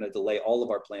 hey, we're going to delay all of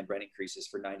our planned rent increases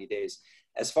for 90 days.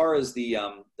 As far as the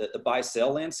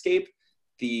buy-sell landscape,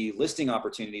 the listing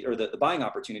opportunity or the buying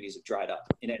opportunities have dried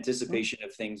up in anticipation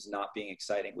of things not being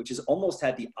exciting, which has almost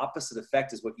had the opposite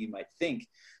effect as what you might think.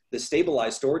 The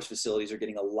stabilized storage facilities are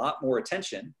getting a lot more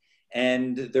attention,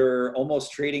 and they're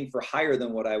almost trading for higher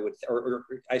than what I would, or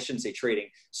I shouldn't say trading,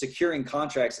 securing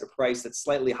contracts at a price that's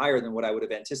slightly higher than what I would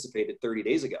have anticipated 30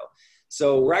 days ago.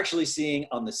 So we're actually seeing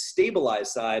on the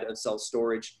stabilized side of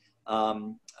self-storage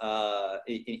an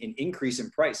increase in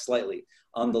price slightly.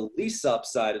 On the lease-up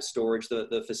side of storage,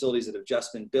 the facilities that have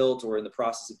just been built or in the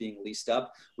process of being leased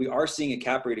up, we are seeing a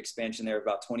cap rate expansion there of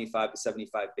about 25 to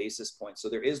 75 basis points. So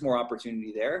there is more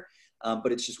opportunity there,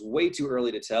 but it's just way too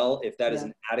early to tell if that is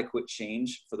an adequate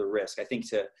change for the risk. I think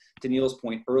to Neal's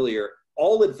point earlier,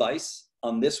 all advice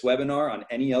on this webinar, on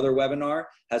any other webinar,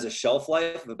 has a shelf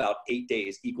life of about 8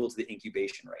 days, equal to the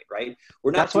incubation rate, right?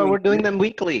 That's why we're doing them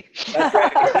weekly. That's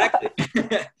right, exactly.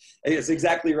 It's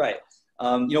exactly right.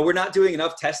 We're not doing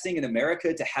enough testing in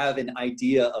America to have an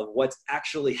idea of what's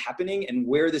actually happening and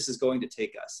where this is going to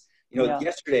take us.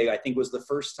 Yesterday, I think, was the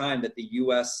first time that the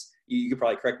U.S., you could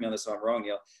probably correct me on this if I'm wrong,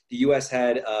 the U.S.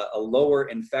 had a lower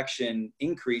infection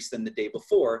increase than the day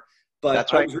before. But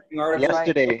that's right. I was reading articles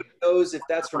yesterday. Who knows if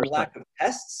that's from lack of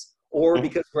tests or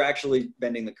because we're actually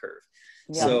bending the curve.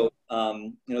 Yeah. So,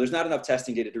 there's not enough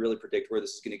testing data to really predict where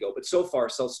this is going to go. But so far,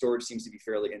 self-storage seems to be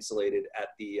fairly insulated at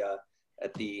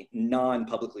the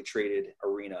non-publicly traded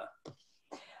arena.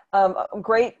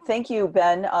 Great. Thank you,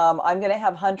 Ben. I'm going to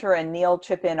have Hunter and Neal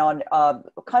chip in on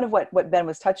kind of what Ben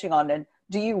was touching on. And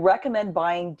do you recommend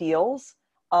buying deals?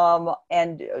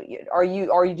 And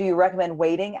do you recommend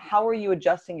waiting? How are you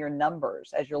adjusting your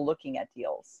numbers as you're looking at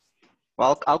deals?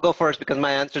 Well, I'll go first because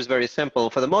my answer is very simple.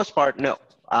 For the most part, no.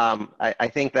 I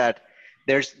think that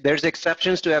there's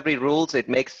exceptions to every rules. It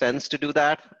makes sense to do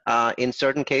that in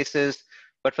certain cases,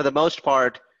 but for the most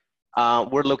part,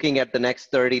 we're looking at the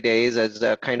next 30 days as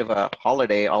a kind of a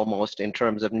holiday almost in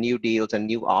terms of new deals and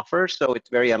new offers. So it's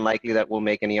very unlikely that we'll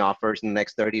make any offers in the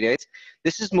next 30 days.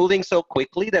 This is moving so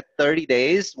quickly that 30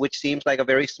 days, which seems like a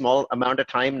very small amount of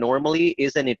time normally,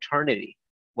 is an eternity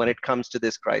when it comes to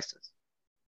this crisis.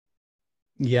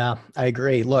 Yeah, I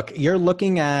agree. Look, you're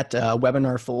looking at a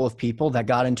webinar full of people that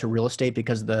got into real estate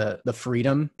because the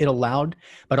freedom it allowed,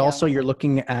 but also you're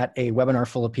looking at a webinar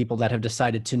full of people that have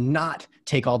decided to not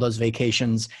take all those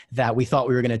vacations that we thought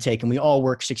we were going to take. And we all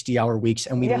work 60-hour weeks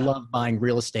and we love buying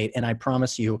real estate. And I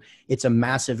promise you, it's a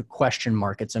massive question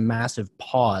mark. It's a massive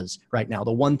pause right now.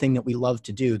 The one thing that we love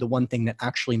to do, the one thing that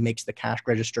actually makes the cash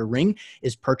register ring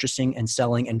is purchasing and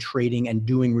selling and trading and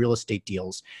doing real estate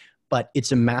deals. But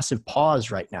it's a massive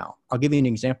pause right now. I'll give you an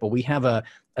example. We have a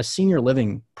senior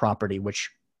living property, which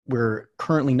we're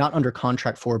currently not under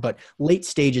contract for, but late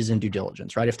stages in due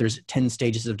diligence, right? If there's 10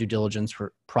 stages of due diligence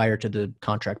prior to the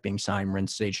contract being signed, we're in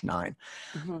stage 9.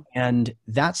 Mm-hmm. And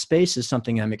that space is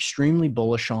something I'm extremely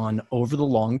bullish on over the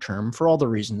long term for all the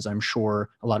reasons I'm sure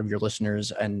a lot of your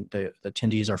listeners and the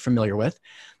attendees are familiar with.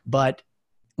 But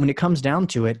when it comes down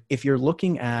to it, if you're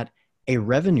looking at a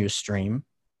revenue stream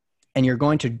and you're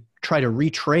going to try to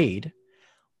retrade,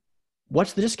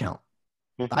 what's the discount?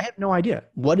 Mm-hmm. I have no idea.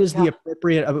 What is the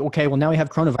appropriate, okay, well now we have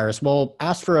coronavirus. Well,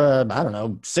 ask for a,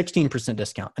 16%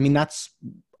 discount. I mean, that's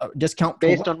a discount.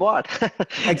 Based on what?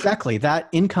 Exactly. That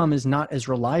income is not as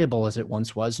reliable as it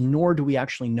once was, nor do we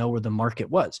actually know where the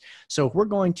market was. So if we're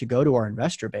going to go to our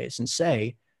investor base and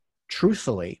say,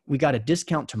 truthfully, we got a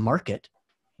discount to market,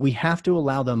 we have to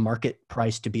allow the market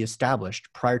price to be established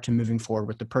prior to moving forward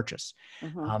with the purchase.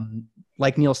 Mm-hmm.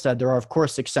 Like Neal said, there are, of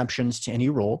course, exceptions to any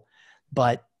rule,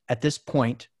 but at this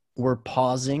point, we're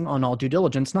pausing on all due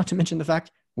diligence, not to mention the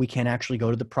fact we can't actually go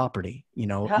to the property,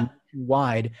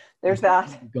 wide. There's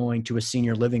that. Going to a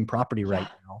senior living property right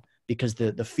now because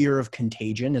the fear of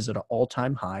contagion is at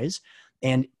all-time highs.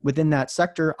 And within that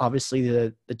sector, obviously,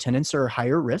 the tenants are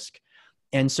higher risk.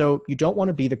 And so you don't want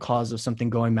to be the cause of something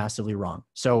going massively wrong.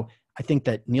 So I think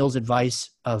that Neal's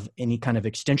advice of any kind of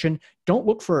extension, don't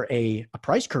look for a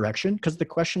price correction because the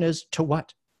question is to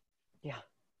what?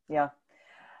 Yeah.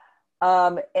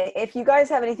 If you guys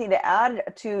have anything to add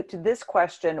to this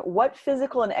question, what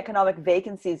physical and economic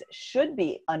vacancies should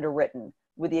be underwritten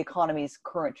with the economy's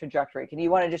current trajectory? Do you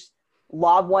want to just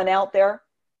lob one out there?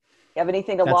 You have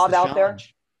anything to lob out there?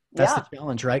 That's the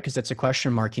challenge, right? Because it's a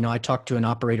question mark. I talked to an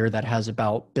operator that has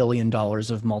about $1 billion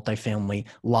of multifamily,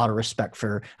 a lot of respect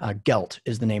for Gelt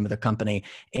is the name of the company.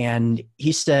 And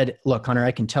he said, look, Hunter,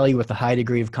 I can tell you with a high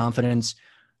degree of confidence,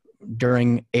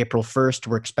 during April 1st,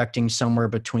 we're expecting somewhere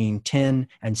between 10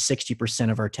 and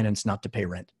 60% of our tenants not to pay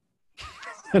rent.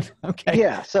 Okay.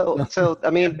 Yeah. So I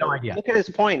mean, no idea. Look at his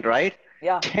point, right?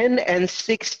 Yeah. 10 and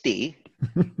 60.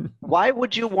 Why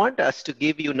would you want us to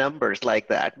give you numbers like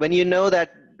that when you know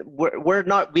that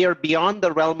we are beyond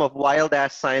the realm of wild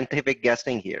ass scientific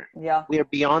guessing here. Yeah. We are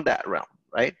beyond that realm,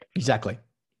 right? Exactly.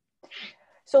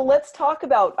 So let's talk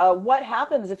about what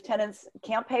happens if tenants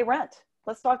can't pay rent.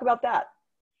 Let's talk about that.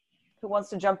 Who wants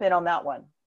to jump in on that one?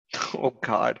 Oh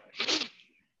God.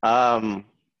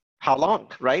 How long,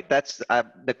 right? That's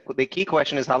the key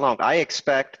question is how long. I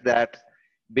expect that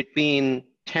between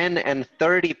 10 and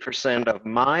 30% of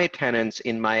my tenants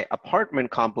in my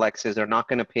apartment complexes are not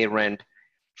going to pay rent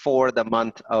for the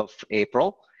month of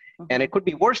April. Mm-hmm. And it could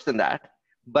be worse than that.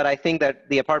 But I think that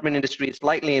the apartment industry is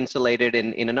slightly insulated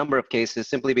in a number of cases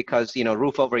simply because,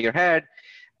 roof over your head.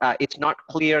 It's not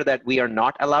clear that we are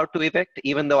not allowed to evict,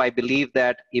 even though I believe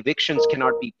that evictions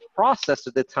cannot be processed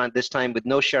at this time with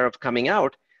no sheriff coming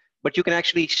out. But you can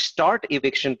actually start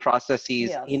eviction processes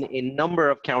in a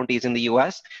number of counties in the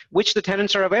US, which the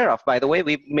tenants are aware of. By the way,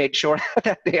 we've made sure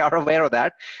that they are aware of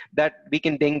that we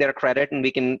can ding their credit and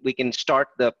we can start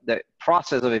the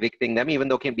process of evicting them, even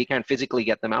though we can't physically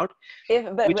get them out.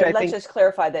 But let's just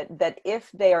clarify that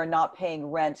if they are not paying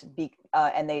rent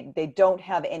and they don't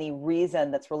have any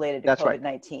reason that's related to COVID-19.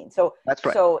 Right. So that's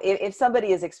right. So if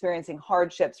somebody is experiencing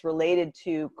hardships related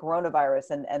to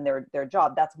coronavirus and their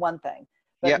job, that's one thing.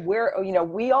 But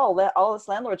we all as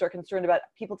landlords are concerned about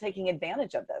people taking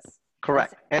advantage of this.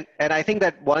 Correct. And I think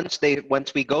that once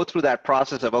we go through that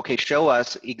process of, okay, show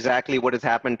us exactly what has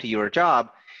happened to your job,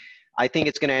 I think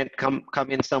it's going to come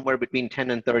in somewhere between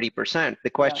 10 and 30%. The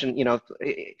question,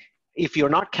 if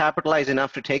you're not capitalized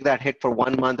enough to take that hit for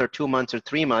 1 month or 2 months or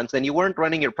 3 months, then you weren't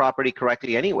running your property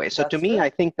correctly anyway. So to me, I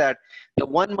think that the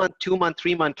 1 month, 2 month,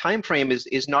 3 month time frame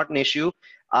is not an issue.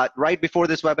 Right before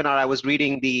this webinar, I was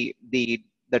reading the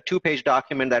 2-page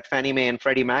document that Fannie Mae and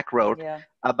Freddie Mac wrote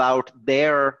about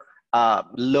their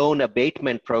loan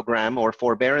abatement program or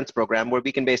forbearance program, where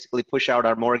we can basically push out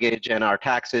our mortgage and our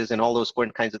taxes and all those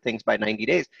kinds of things by 90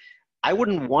 days. I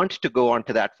wouldn't want to go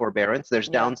onto that forbearance. There's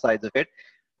downsides of it.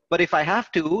 But if I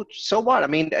have to, so what? I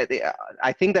mean,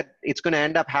 I think that it's going to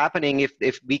end up happening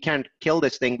if we can't kill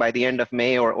this thing by the end of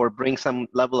May or bring some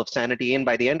level of sanity in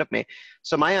by the end of May.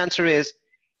 So my answer is,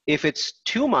 if it's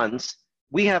 2 months,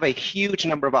 we have a huge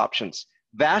number of options.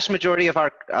 Vast majority of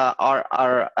our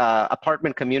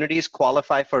apartment communities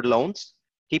qualify for loans.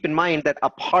 Keep in mind that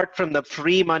apart from the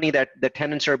free money that the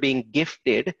tenants are being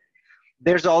gifted,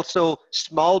 there's also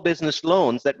small business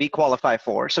loans that we qualify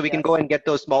for. So we can go and get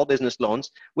those small business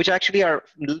loans, which actually are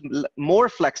more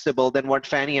flexible than what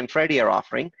Fannie and Freddie are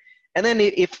offering. And then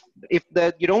if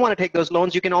you don't want to take those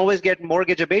loans, you can always get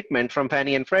mortgage abatement from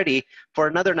Fannie and Freddie for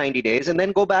another 90 days, and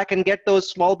then go back and get those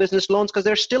small business loans because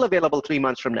they're still available 3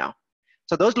 months from now.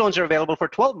 So those loans are available for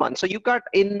 12 months. So you've got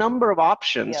a number of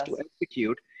options to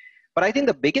execute. But I think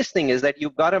the biggest thing is that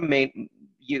you've got to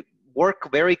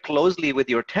work very closely with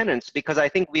your tenants, because I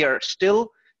think we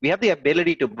have the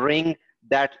ability to bring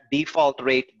that default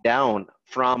rate down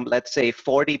from, let's say,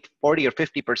 40 or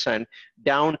 50%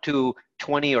 down to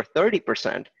 20 or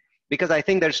 30%, because I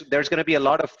think there's going to be a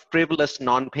lot of frivolous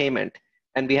non-payment,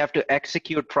 and we have to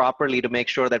execute properly to make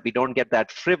sure that we don't get that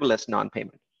frivolous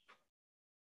non-payment.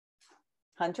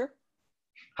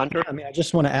 Hunter? I mean, I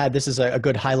just want to add, this is a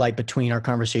good highlight between our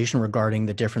conversation regarding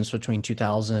the difference between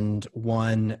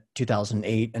 2001,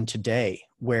 2008, and today,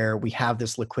 where we have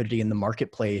this liquidity in the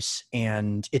marketplace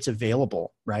and it's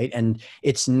available, right? And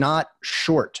it's not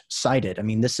short-sighted. I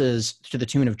mean, this is to the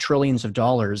tune of trillions of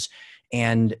dollars.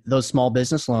 And those small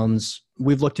business loans,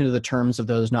 we've looked into the terms of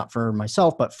those, not for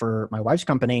myself, but for my wife's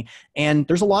company. And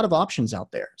there's a lot of options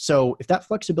out there. So if that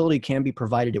flexibility can be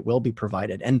provided, it will be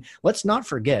provided. And let's not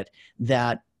forget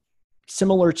that,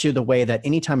 similar to the way that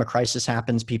anytime a crisis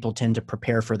happens, people tend to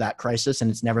prepare for that crisis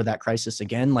and it's never that crisis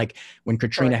again. Like when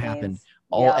Katrina happened,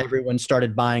 everyone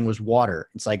started buying was water.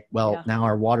 It's like, well, now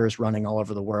our water is running all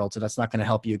over the world. So that's not going to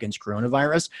help you against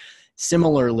coronavirus.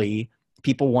 Similarly,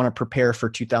 people want to prepare for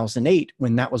 2008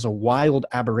 when that was a wild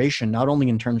aberration, not only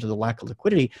in terms of the lack of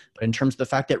liquidity, but in terms of the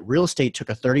fact that real estate took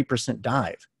a 30%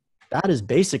 dive. That is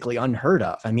basically unheard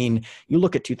of. I mean, you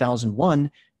look at 2001,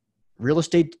 real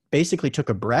estate basically took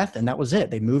a breath and that was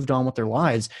it. They moved on with their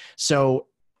lives. So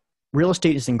real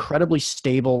estate is an incredibly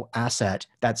stable asset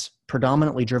that's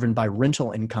predominantly driven by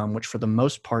rental income, which for the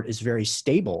most part is very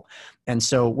stable. And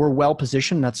so we're well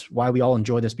positioned. That's why we all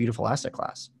enjoy this beautiful asset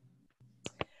class.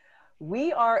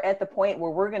 We are at the point where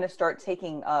we're going to start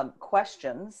taking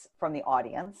questions from the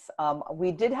audience.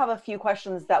 We did have a few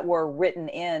questions that were written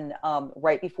in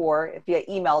right before via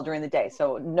email during the day.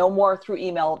 So no more through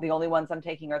email. The only ones I'm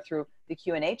taking are through the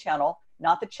Q&A channel,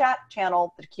 not the chat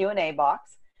channel, the Q&A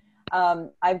box.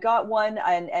 I've got one,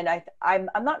 and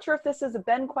I'm not sure if this is a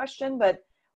Ben question, but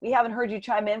we haven't heard you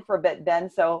chime in for a bit, Ben.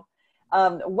 So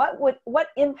what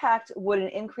impact would an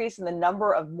increase in the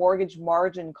number of mortgage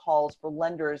margin calls for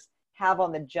lenders have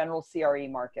on the general CRE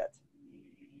market?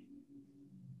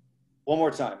 One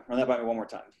more time. Run that by me one more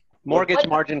time. Mortgage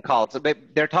margin calls.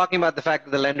 They're talking about the fact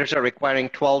that the lenders are requiring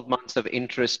 12 months of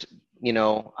interest,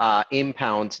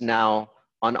 impounds now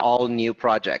on all new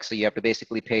projects. So you have to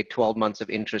basically pay 12 months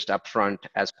of interest upfront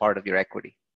as part of your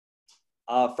equity.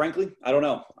 Frankly, I don't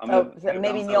know.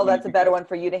 Maybe Neal, that's a better one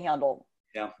for you to handle.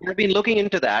 Yeah. I've been looking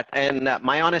into that, and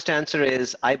my honest answer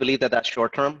is I believe that that's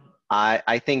short term.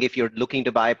 I think if you're looking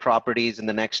to buy properties in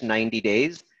the next 90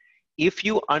 days, if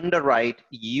you underwrite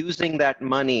using that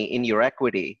money in your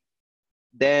equity,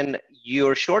 then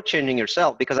you're shortchanging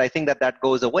yourself, because I think that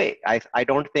goes away. I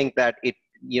don't think that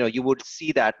you would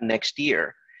see that next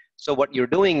year. So what you're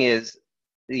doing is,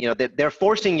 they're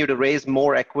forcing you to raise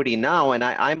more equity now, and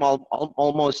I'm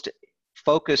almost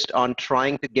focused on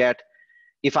trying to get,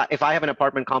 if I have an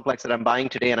apartment complex that I'm buying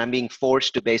today and I'm being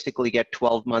forced to basically get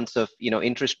 12 months of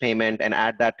interest payment and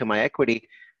add that to my equity,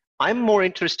 I'm more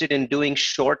interested in doing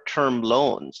short-term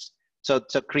loans. So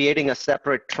creating a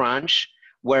separate tranche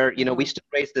where we still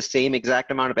raise the same exact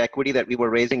amount of equity that we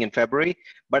were raising in February,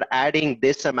 but adding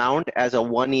this amount as a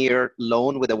 1-year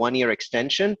loan with a 1-year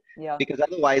extension. Yeah. Because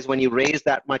otherwise, when you raise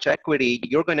that much equity,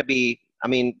 you're not going to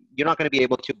be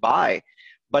able to buy.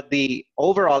 But the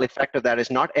overall effect of that is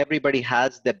not everybody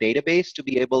has the database to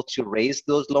be able to raise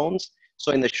those loans.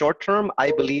 So in the short term,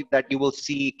 I believe that you will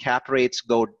see cap rates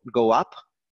go up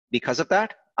because of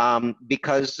that. I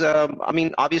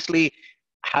mean, obviously,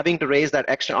 having to raise that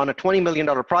extra on a $20 million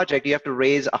project, you have to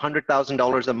raise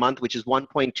 $100,000 a month, which is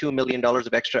 $1.2 million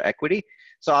of extra equity.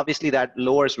 So obviously that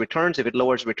lowers returns. If it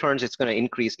lowers returns, it's going to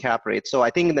increase cap rates. So I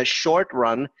think in the short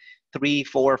run, 3,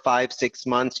 4, 5, 6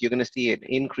 months, you're going to see an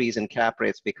increase in cap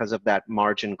rates because of that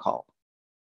margin call.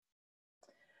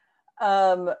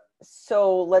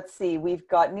 So let's see, we've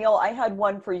got, Neal, I had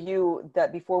one for you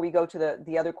that before we go to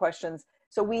the other questions.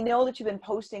 So we know that you've been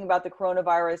posting about the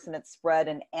coronavirus and its spread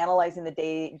and analyzing the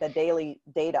daily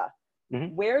data.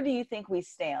 Mm-hmm. Where do you think we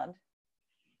stand?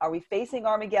 Are we facing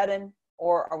Armageddon,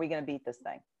 or are we going to beat this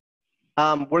thing?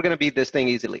 We're going to beat this thing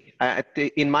easily.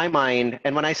 In my mind,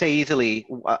 and when I say easily,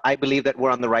 I believe that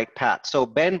we're on the right path. So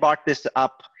Ben brought this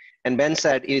up, and Ben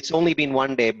said it's only been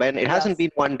one day. Ben, it hasn't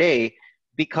been one day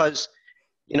because,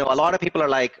 you know, a lot of people are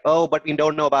like, oh, but we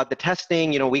don't know about the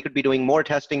testing. You know, we could be doing more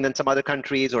testing than some other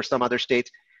countries or some other states.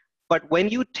 But when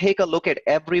you take a look at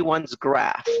everyone's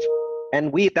graph,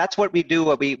 and that's what we do.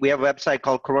 We have a website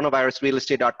called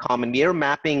coronavirusrealestate.com, and we are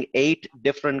mapping 8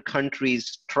 different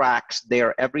countries' tracks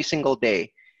there every single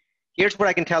day. Here's what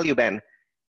I can tell you, Ben.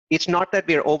 It's not that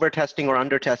we're over-testing or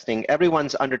under-testing.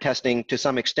 Everyone's under-testing to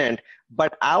some extent.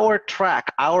 But our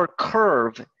track, our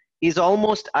curve, is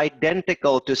almost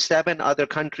identical to 7 other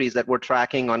countries that we're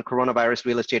tracking on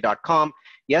coronavirusrealestate.com.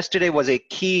 Yesterday was a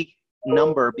key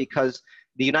number because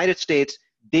the United States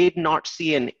did not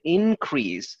see an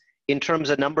increase in terms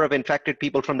of number of infected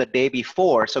people from the day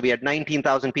before. So we had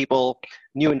 19,000 people,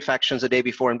 new infections the day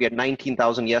before, and we had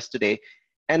 19,000 yesterday.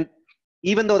 And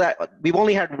even though that we've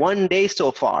only had one day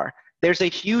so far, there's a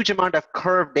huge amount of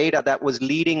curve data that was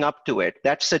leading up to it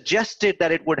that suggested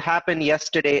that it would happen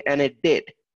yesterday, and it did.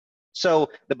 So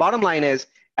the bottom line is,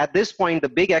 at this point, the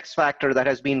big X factor that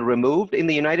has been removed in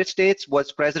the United States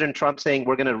was President Trump saying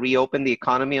we're going to reopen the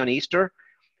economy on Easter.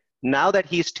 Now that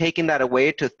he's taken that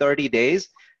away to 30 days,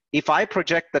 if I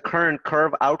project the current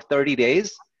curve out 30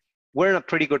 days, we're in a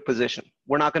pretty good position.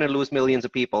 We're not going to lose millions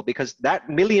of people, because that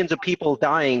millions of people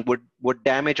dying would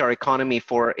damage our economy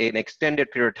for an extended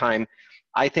period of time.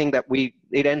 I think that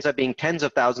it ends up being tens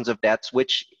of thousands of deaths,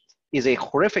 which is a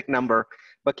horrific number.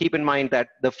 But keep in mind that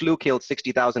the flu killed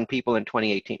 60,000 people in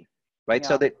 2018, right?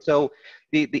 Yeah. So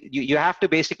you have to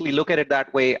basically look at it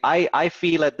that way. I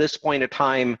feel at this point in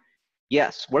time,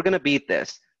 yes, we're going to beat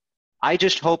this. I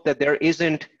just hope that there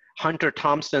isn't Hunter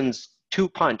Thompson's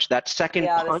 2-punch, that second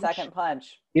punch. Yeah, the second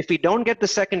punch. If we don't get the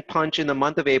second punch in the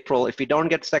month of April, if we don't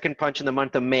get the second punch in the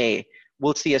month of May,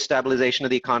 we'll see a stabilization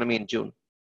of the economy in June.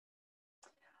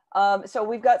 So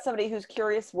we've got somebody who's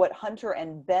curious what Hunter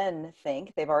and Ben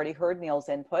think. They've already heard Neal's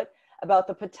input about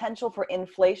the potential for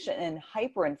inflation and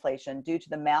hyperinflation due to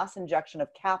the mass injection of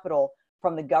capital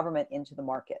from the government into the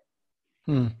market.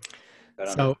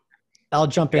 So I'll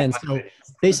jump in. So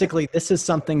basically, this is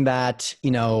something that,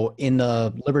 you know, in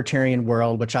the libertarian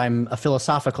world, which I'm a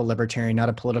philosophical libertarian, not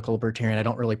a political libertarian. I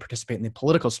don't really participate in the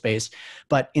political space,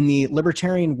 but in the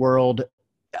libertarian world,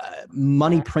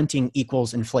 money printing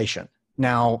equals inflation.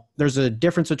 Now, there's a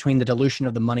difference between the dilution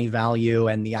of the money value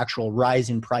and the actual rise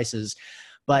in prices.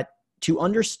 But to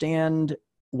understand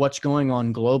what's going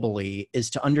on globally is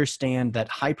to understand that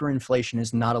hyperinflation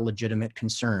is not a legitimate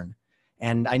concern.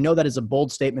 And I know that is a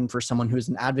bold statement for someone who is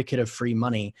an advocate of free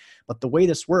money. But the way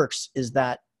this works is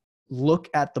that look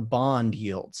at the bond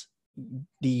yields.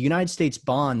 The United States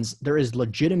bonds, there is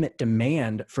legitimate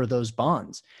demand for those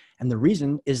bonds. And the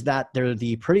reason is that they're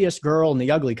the prettiest girl in the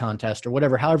ugly contest, or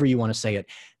whatever, however you want to say it.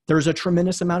 There's a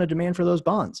tremendous amount of demand for those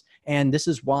bonds. And this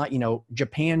is why, you know,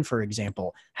 Japan, for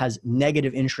example, has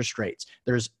negative interest rates.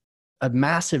 There's a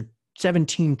massive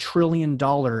 $17 trillion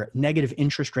negative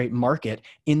interest rate market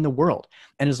in the world.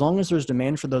 And as long as there's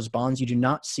demand for those bonds, you do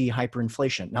not see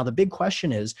hyperinflation. Now, the big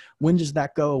question is, when does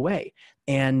that go away?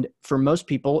 And for most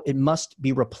people, it must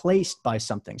be replaced by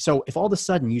something. So if all of a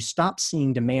sudden you stop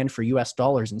seeing demand for US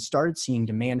dollars and started seeing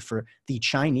demand for the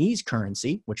Chinese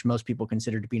currency, which most people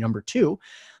consider to be number 2,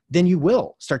 then you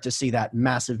will start to see that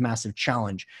massive, massive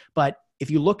challenge. But if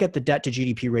you look at the debt to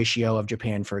GDP ratio of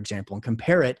Japan, for example, and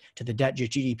compare it to the debt to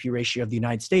GDP ratio of the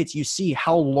United States, you see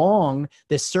how long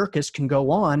this circus can go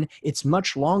on. It's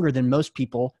much longer than most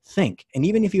people think. And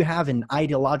even if you have an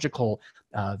ideological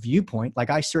viewpoint, like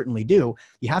I certainly do,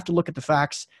 you have to look at the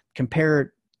facts,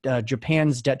 compare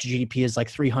Japan's debt to GDP is like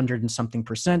 300 and something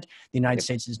percent. The United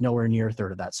States is nowhere near a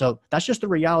third of that. So that's just the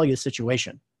reality of the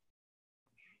situation.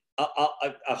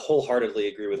 I wholeheartedly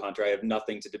agree with Hunter. I have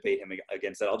nothing to debate him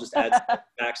against that. I'll just add some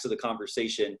facts to the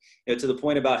conversation. To the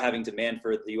point about having demand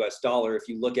for the US dollar, if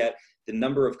you look at the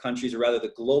number of countries, or rather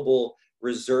the global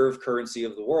reserve currency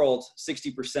of the world,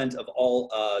 60% of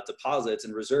all deposits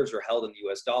and reserves are held in the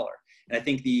US dollar. And I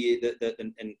think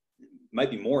and might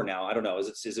be more now. I don't know.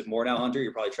 Is it more now, Hunter?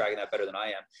 You're probably tracking that better than I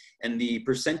am. And the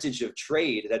percentage of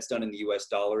trade that's done in the US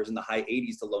dollar is in the high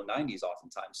 80s to low 90s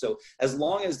oftentimes. So as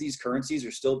long as these currencies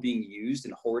are still being used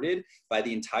and hoarded by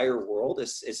the entire world,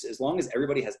 as long as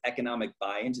everybody has economic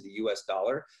buy-in to the US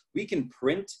dollar, we can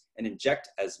print and inject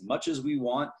as much as we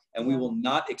want, and we will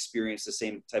not experience the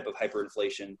same type of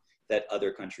hyperinflation that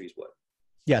other countries would.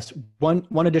 Yes. One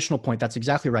additional point. That's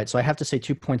exactly right. So I have to say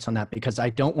 2 points on that, because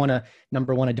I don't want to,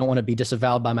 number one, I don't want to be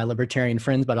disavowed by my libertarian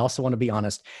friends, but I also want to be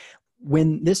honest.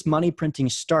 When this money printing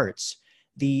starts,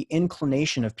 the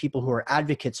inclination of people who are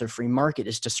advocates of free market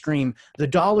is to scream, the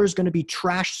dollar is going to be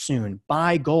trashed soon,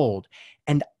 buy gold.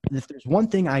 And if there's one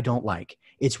thing I don't like,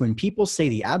 it's when people say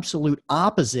the absolute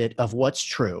opposite of what's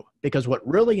true. Because what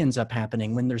really ends up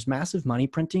happening when there's massive money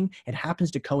printing, it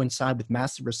happens to coincide with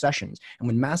massive recessions. And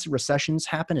when massive recessions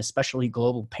happen, especially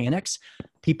global panics,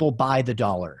 people buy the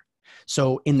dollar.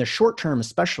 So in the short term,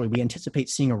 especially, we anticipate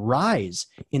seeing a rise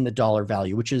in the dollar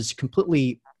value, which is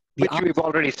completely which we've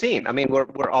already seen. I mean,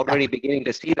 we're already beginning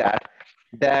to see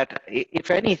that if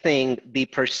anything, the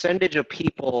percentage of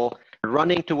people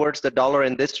running towards the dollar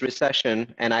in this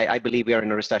recession, and I believe we are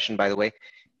in a recession, by the way,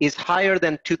 is higher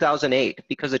than 2008,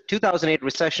 because the 2008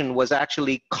 recession was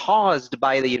actually caused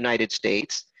by the United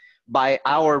States, by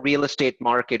our real estate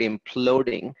market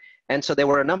imploding. And so there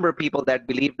were a number of people that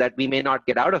believed that we may not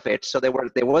get out of it. So there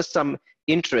was some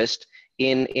interest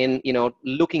in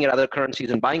looking at other currencies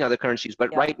and buying other currencies.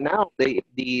 But right now, the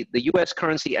US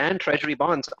currency and treasury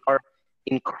bonds are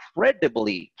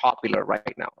incredibly popular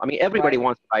right now. I mean, everybody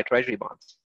wants to buy treasury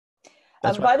bonds.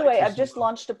 By the way, I've just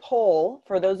launched a poll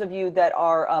for those of you that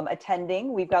are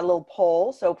attending. We've got a little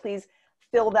poll, so please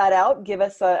fill that out. Give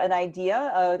us an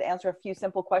idea, answer a few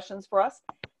simple questions for us.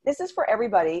 This is for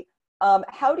everybody.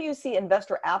 How do you see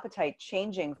investor appetite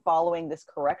changing following this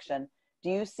correction? Do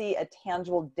you see a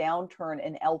tangible downturn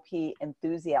in LP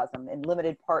enthusiasm, in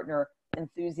limited partner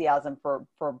enthusiasm for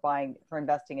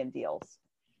investing in deals?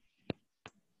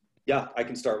 Yeah, I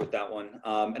can start with that one.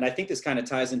 And I think this kind of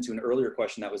ties into an earlier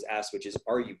question that was asked, which is,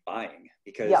 are you buying?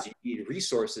 Because you need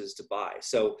resources to buy.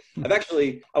 So I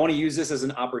want to use this as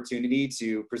an opportunity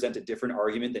to present a different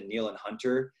argument than Neal and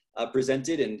Hunter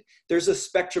presented. And there's a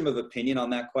spectrum of opinion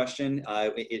on that question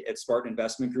at Spartan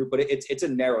Investment Group, but it's a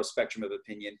narrow spectrum of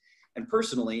opinion. And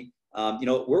personally,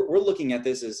 we're looking at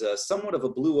this as somewhat of a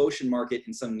blue ocean market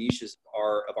in some niches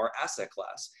of our asset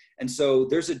class. And so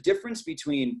there's a difference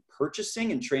between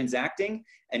purchasing and transacting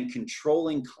and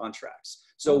controlling contracts.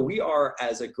 So we are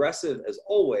as aggressive as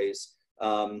always.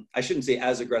 I shouldn't say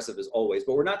as aggressive as always,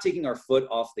 but we're not taking our foot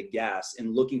off the gas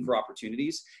and looking for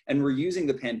opportunities. And we're using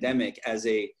the pandemic as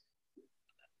a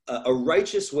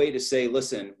righteous way to say,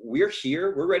 listen, we're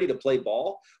here, we're ready to play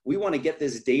ball. We want to get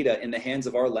this data in the hands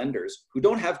of our lenders who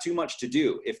don't have too much to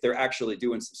do if they're actually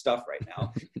doing some stuff right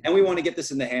now. And we want to get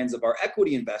this in the hands of our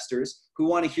equity investors who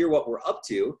want to hear what we're up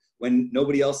to when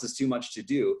nobody else has too much to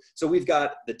do. So we've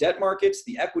got the debt markets,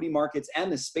 the equity markets,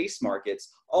 and the space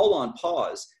markets all on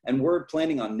pause. And we're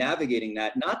planning on navigating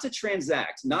that, not to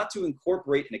transact, not to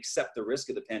incorporate and accept the risk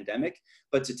of the pandemic,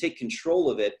 but to take control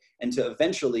of it and to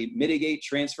eventually mitigate,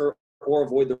 transfer, or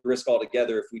avoid the risk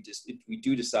altogether if we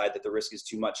do decide that the risk is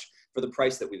too much for the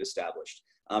price that we've established.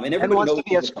 And everybody wants to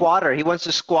be a squatter. He wants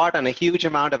to squat on a huge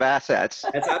amount of assets.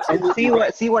 That's absolutely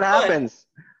and see what happens.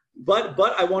 But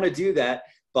I want to do that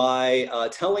by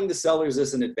telling the sellers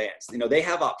this in advance. They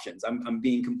have options. I'm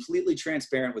being completely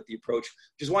transparent with the approach,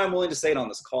 which is why I'm willing to say it on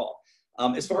this call.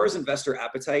 As far as investor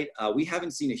appetite, we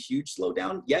haven't seen a huge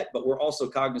slowdown yet, but we're also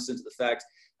cognizant of the fact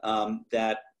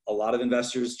that a lot of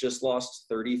investors just lost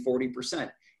 30,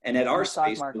 40%. And at our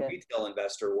space, the retail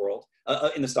investor world,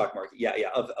 in the stock market,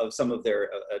 of some of their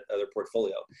other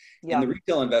portfolio. Yeah. In the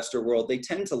retail investor world, they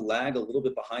tend to lag a little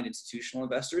bit behind institutional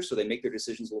investors, so they make their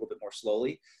decisions a little bit more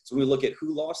slowly. So when we look at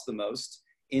who lost the most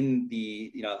in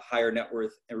the higher net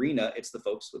worth arena, it's the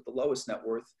folks with the lowest net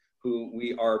worth who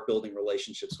we are building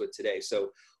relationships with today. So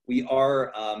we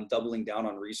are doubling down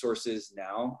on resources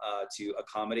now to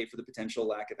accommodate for the potential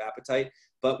lack of appetite,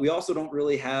 but we also don't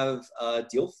really have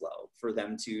deal flow for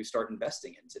them to start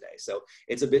investing in today. So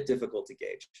it's a bit difficult to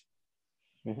gauge.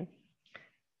 Mm-hmm.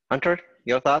 Hunter,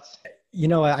 your thoughts? You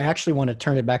know, I actually want to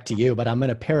turn it back to you, but I'm going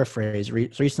to paraphrase.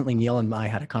 Recently, Neal and I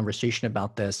had a conversation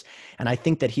about this, and I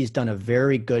think that he's done a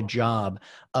very good job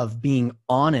of being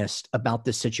honest about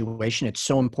this situation. It's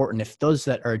so important. If those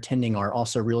that are attending are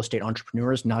also real estate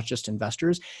entrepreneurs, not just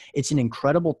investors, it's an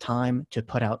incredible time to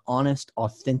put out honest,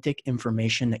 authentic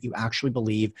information that you actually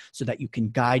believe so that you can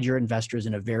guide your investors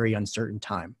in a very uncertain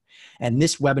time. And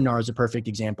this webinar is a perfect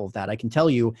example of that. I can tell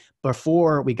you,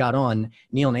 before we got on,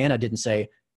 Neal and Anna didn't say,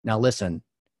 now listen,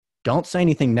 don't say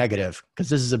anything negative because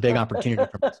this is a big opportunity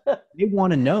for us. They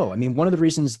want to know. I mean, one of the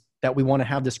reasons that we want to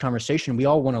have this conversation, we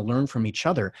all want to learn from each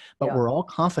other, but we're all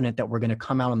confident that we're going to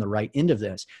come out on the right end of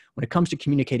this. When it comes to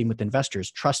communicating with investors,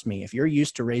 trust me, if you're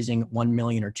used to raising $1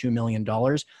 million or $2 million,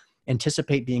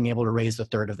 anticipate being able to raise a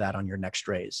third of that on your next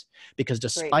raise. Because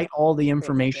despite all the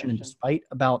information and despite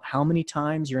about how many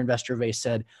times your investor base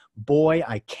said, boy,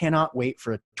 I cannot wait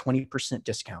for a 20%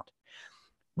 discount.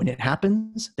 When it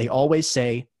happens, they always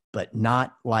say, but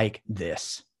not like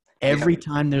this. Every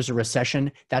time there's a recession,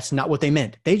 that's not what they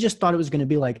meant. They just thought it was going to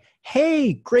be like,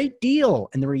 hey, great deal.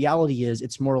 And the reality is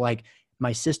it's more like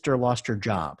my sister lost her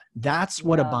job. That's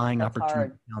what a buying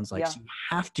opportunity sounds like. So you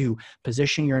have to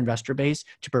position your investor base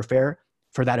to prepare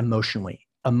for that emotionally.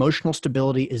 Emotional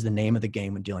stability is the name of the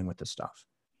game when dealing with this stuff.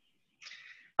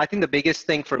 I think the biggest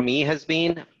thing for me has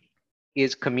been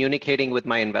is communicating with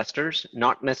my investors,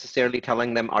 not necessarily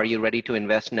telling them, are you ready to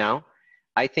invest now?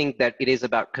 I think that it is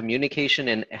about communication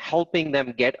and helping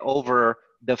them get over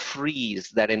the freeze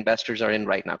that investors are in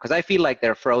right now. Because I feel like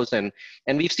they're frozen.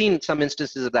 And we've seen some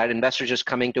instances of that, investors just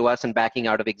coming to us and backing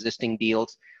out of existing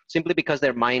deals simply because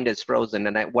their mind is frozen.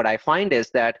 And what I find is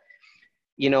that,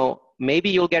 you know, maybe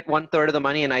you'll get 1/3 of the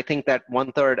money. And I think that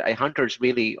 1/3, Hunter's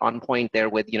really on point there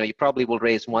with, you know, you probably will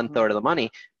raise 1/3 of the money.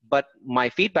 But my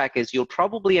feedback is you'll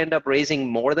probably end up raising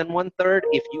more than 1/3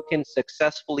 if you can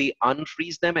successfully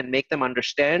unfreeze them and make them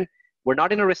understand we're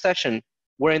not in a recession,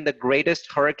 we're in the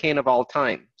greatest hurricane of all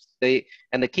time.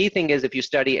 And the key thing is, if you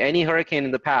study any hurricane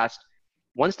in the past,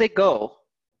 once they go,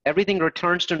 everything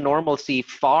returns to normalcy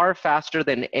far faster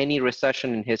than any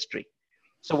recession in history.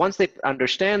 So once they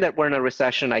understand that we're in a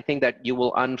recession, I think that you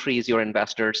will unfreeze your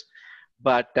investors.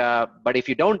 But if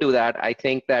you don't do that, I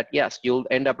think that, yes, you'll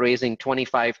end up raising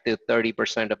 25 to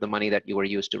 30% of the money that you were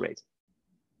used to raising.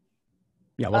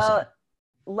 Yeah, well,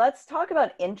 let's talk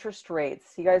about interest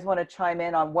rates. You guys want to chime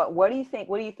in on what do you think?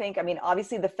 What do you think? I mean,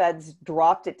 obviously the Fed's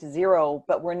dropped it to 0,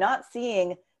 but we're not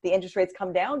seeing the interest rates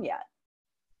come down yet.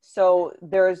 So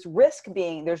there's risk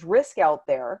out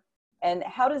there. And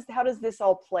how does this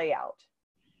all play out?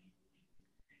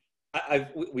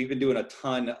 We've been doing a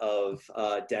ton of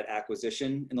debt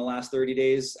acquisition in the last 30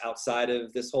 days outside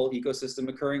of this whole ecosystem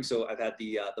occurring. So I've had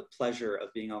the pleasure of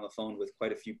being on the phone with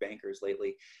quite a few bankers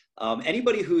lately.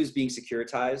 Anybody who is being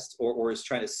securitized or is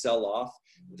trying to sell off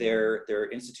their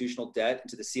institutional debt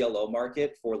into the CLO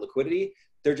market for liquidity,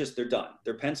 they're done.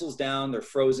 Their pencils down, they're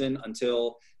frozen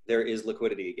until there is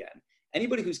liquidity again.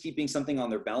 Anybody who's keeping something on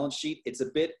their balance sheet, it's a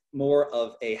bit more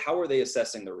of a, how are they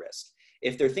assessing the risk?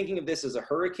 If they're thinking of this as a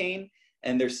hurricane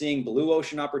and they're seeing blue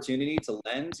ocean opportunity to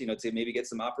lend, you know, to maybe get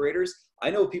some operators, I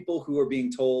know people who are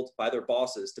being told by their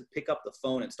bosses to pick up the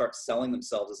phone and start selling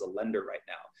themselves as a lender right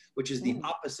now, which is the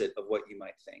opposite of what you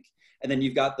might think. And then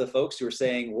you've got the folks who are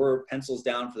saying, we're pencils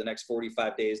down for the next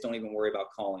 45 days. Don't even worry about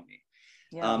calling me.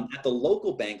 Yeah. At the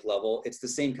local bank level, it's the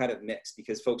same kind of mix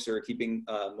because folks are keeping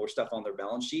more stuff on their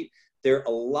balance sheet. They're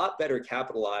a lot better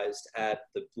capitalized at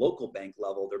the local bank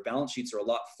level. Their balance sheets are a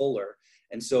lot fuller.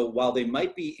 And so while they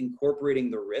might be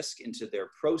incorporating the risk into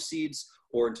their proceeds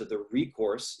or into the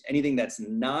recourse, anything that's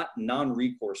not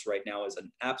non-recourse right now is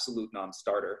an absolute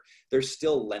non-starter, they're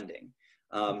still lending.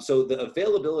 So the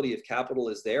availability of capital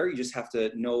is there. You just have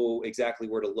to know exactly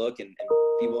where to look and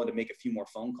be willing to make a few more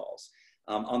phone calls.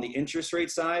 On the interest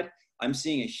rate side, I'm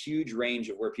seeing a huge range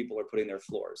of where people are putting their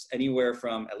floors, anywhere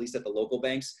from, at least at the local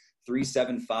banks,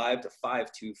 3.75 to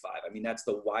 5.25. I mean, that's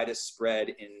the widest spread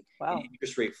in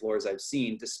interest rate floors I've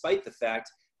seen, despite the fact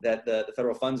that the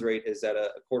federal funds rate is at a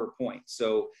 1/4 point.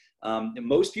 So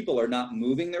most people are not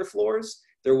moving their floors.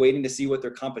 They're waiting to see what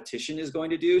their competition is going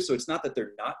to do. So it's not that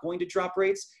they're not going to drop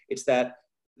rates. It's that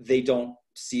they don't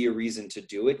see a reason to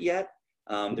do it yet.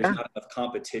 There's not enough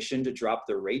competition to drop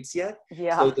the rates yet.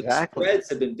 Yeah, so the spreads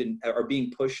have are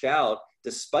being pushed out,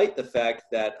 despite the fact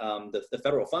that the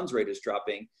federal funds rate is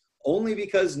dropping, only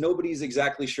because nobody's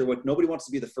exactly sure nobody wants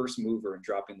to be the first mover in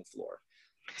dropping the floor.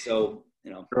 So,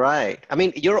 you know. Right. I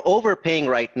mean, you're overpaying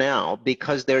right now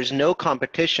because there's no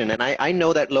competition. And I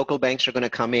know that local banks are going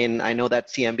to come in. I know that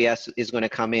CMBS is going to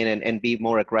come in and be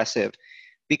more aggressive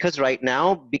because right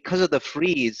now, because of the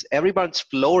freeze, everyone's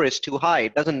floor is too high.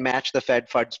 It doesn't match the Fed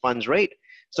funds rate.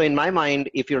 So in my mind,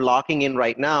 if you're locking in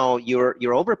right now,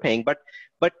 you're overpaying. But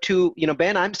to,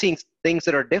 Ben, I'm seeing things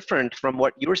that are different from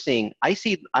what you're seeing.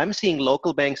 I'm seeing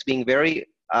local banks being very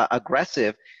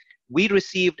aggressive. We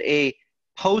received a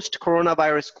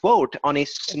post-coronavirus quote on a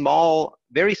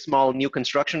very small new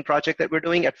construction project that we're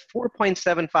doing at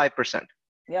 4.75%.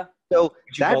 Yeah. So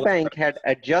that bank had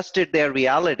adjusted their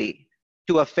reality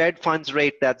to a Fed funds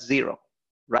rate that's zero,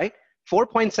 right?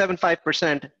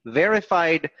 4.75%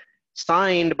 verified,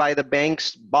 signed by the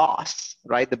bank's boss,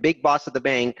 right? The big boss of the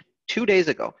bank 2 days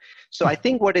ago. So I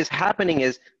think what is happening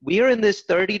is we are in this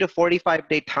 30 to 45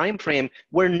 day time frame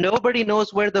where nobody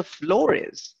knows where the floor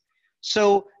is.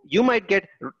 So you might get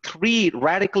 3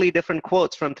 radically different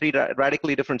quotes from 3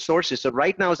 radically different sources. So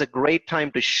right now is a great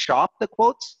time to shop the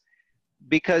quotes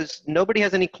because nobody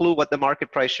has any clue what the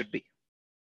market price should be.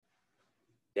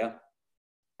 Yeah.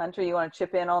 Hunter, you want to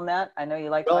chip in on that? I know you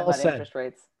like talking about interest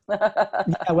rates.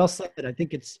 Yeah, well said. I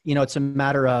think it's a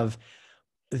matter of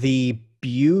the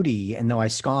beauty, and though I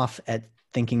scoff at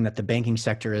thinking that the banking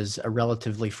sector is a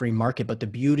relatively free market, but the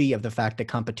beauty of the fact that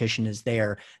competition is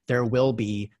there will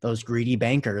be those greedy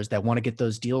bankers that want to get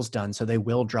those deals done. So they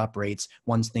will drop rates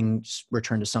once things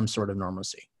return to some sort of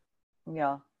normalcy.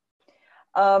 Yeah.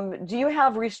 Do you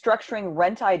have restructuring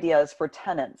rent ideas for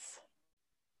tenants?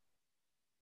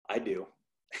 I do.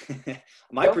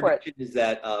 My prediction is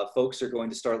that folks are going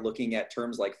to start looking at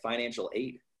terms like financial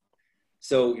aid.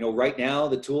 So, right now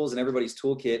the tools in everybody's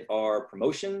toolkit are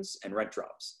promotions and rent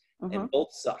drops, and both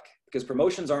suck because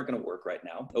promotions aren't going to work right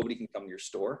now. Nobody can come to your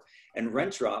store, and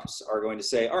rent drops are going to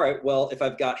say, all right, well, if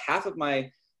I've got half of my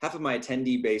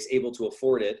attendee base able to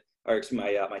afford it, or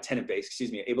my tenant base,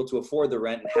 able to afford the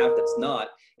rent and half that's not,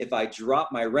 if I drop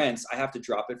my rents, I have to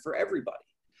drop it for everybody.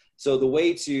 So the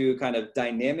way to kind of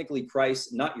dynamically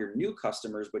price not your new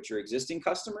customers, but your existing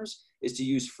customers is to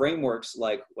use frameworks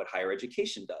like what higher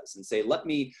education does and say, let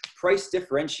me price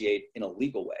differentiate in a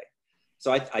legal way.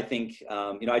 So I think,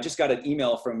 I just got an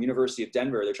email from University of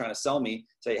Denver. They're trying to sell me,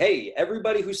 say, hey,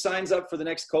 everybody who signs up for the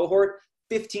next cohort,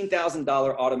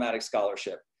 $15,000 automatic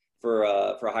scholarship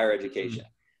for higher education.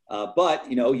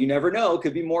 But, you never know,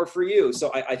 could be more for you.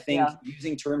 So I think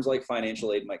using terms like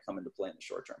financial aid might come into play in the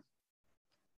short term.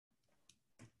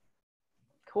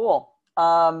 Cool.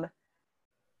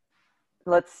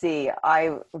 Let's see.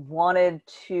 I wanted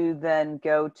to then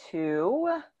go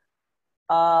to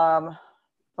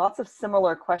lots of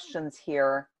similar questions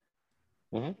here.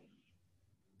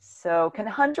 So can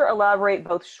Hunter elaborate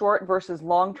both short versus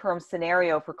long-term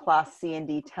scenario for Class C and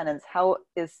D tenants? How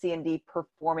is C and D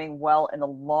performing well in the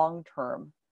long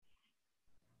term?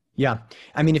 Yeah.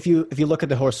 I mean, if you look at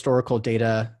the historical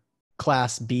data,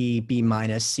 Class B, B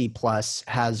minus, C plus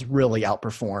has really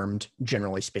outperformed,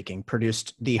 generally speaking,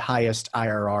 produced the highest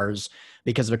IRRs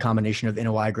because of a combination of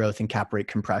NOI growth and cap rate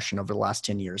compression over the last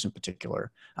 10 years in particular,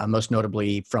 most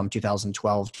notably from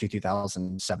 2012 to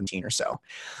 2017 or so.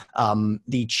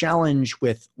 The challenge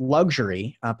with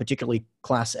luxury, particularly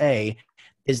Class A,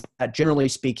 is that generally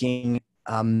speaking,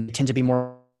 tend to be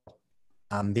more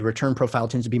the return profile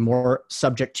tends to be more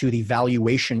subject to the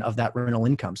valuation of that rental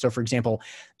income. So for example,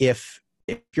 if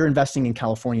you're investing in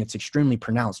California, it's extremely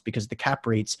pronounced because the cap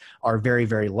rates are very,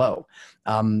 very low.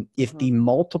 If the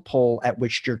multiple at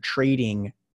which you're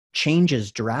trading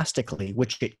changes drastically,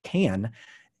 which it can,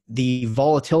 the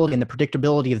volatility and the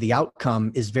predictability of the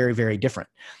outcome is very, very different.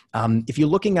 If you're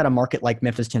looking at a market like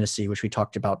Memphis, Tennessee, which we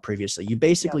talked about previously, you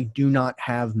basically do not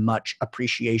have much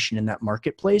appreciation in that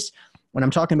marketplace. When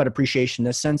I'm talking about appreciation in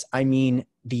this sense, I mean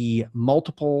the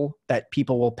multiple that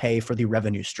people will pay for the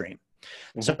revenue stream.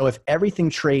 So if everything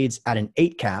trades at an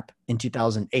 8 cap in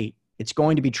 2008, it's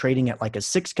going to be trading at like a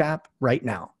 6 cap right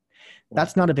now.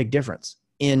 That's not a big difference.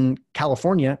 In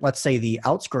California, let's say the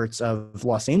outskirts of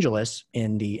Los Angeles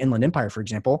in the Inland Empire, for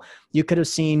example, you could have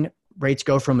seen rates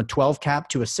go from a 12 cap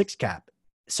to a 6 cap.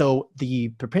 So the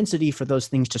propensity for those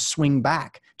things to swing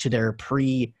back to their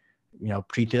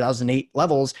pre-2008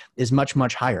 levels is much,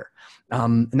 much higher.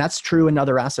 And that's true in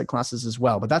other asset classes as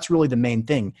well. But that's really the main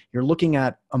thing. You're looking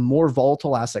at a more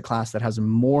volatile asset class that has a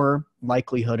more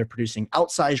likelihood of producing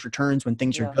outsized returns when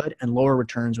things are good and lower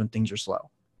returns when things are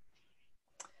slow.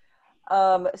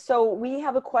 So we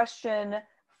have a question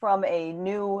from a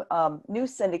new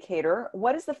syndicator.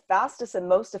 What is the fastest and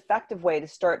most effective way to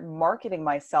start marketing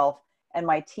myself and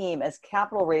my team as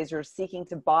capital raisers seeking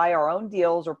to buy our own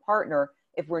deals or partner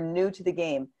if we're new to the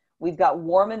game? We've got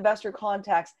warm investor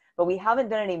contacts, but we haven't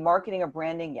done any marketing or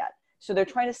branding yet. So they're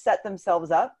trying to set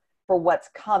themselves up for what's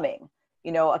coming.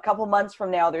 A couple months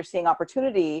from now, they're seeing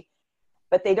opportunity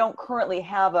but they don't currently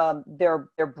have their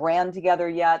brand together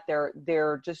yet.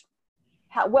 They're just,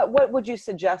 what would you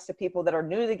suggest to people that are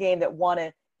new to the game that want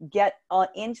to get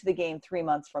into the game 3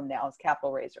 months from now as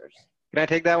capital raisers? Can I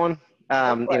take that one?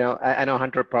 I know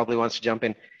Hunter probably wants to jump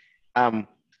in.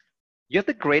 You have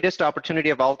the greatest opportunity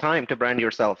of all time to brand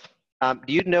yourself.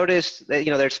 Do you notice that,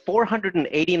 there's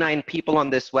 489 people on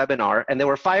this webinar, and there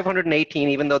were 518,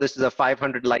 even though this is a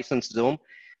 500 licensed Zoom,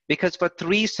 because for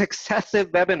 3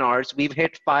 successive webinars, we've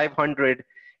hit 500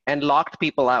 and locked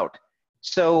people out.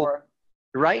 So Sure.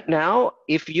 Right now,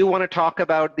 if you want to talk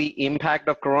about the impact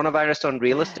of coronavirus on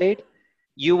real estate,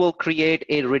 you will create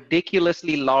a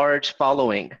ridiculously large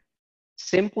following.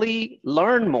 Simply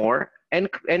learn more and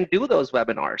do those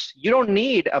webinars. You don't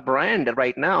need a brand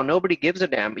right now. Nobody gives a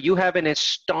damn. You have an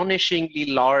astonishingly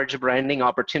large branding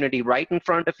opportunity right in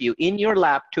front of you in your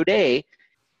lap today,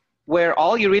 where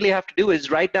all you really have to do is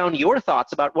write down your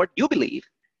thoughts about what you believe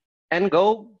and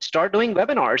go start doing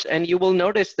webinars. And you will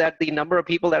notice that the number of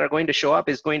people that are going to show up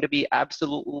is going to be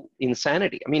absolute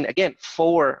insanity. I mean, again,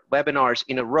 4 webinars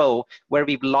in a row where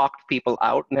we've locked people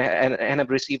out and have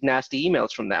received nasty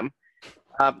emails from them.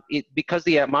 Because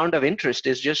the amount of interest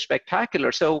is just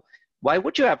spectacular. So why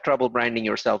would you have trouble branding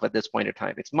yourself at this point in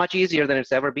time? It's much easier than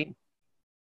it's ever been.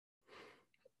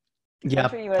 Yeah,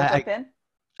 Hunter, you want to jump in?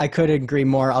 I couldn't agree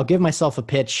more. I'll give myself a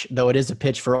pitch, though it is a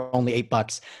pitch for only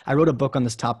 $8. I wrote a book on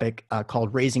this topic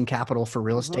called Raising Capital for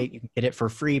Real Estate. You can get it for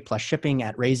free plus shipping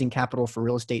at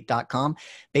raisingcapitalforrealestate.com.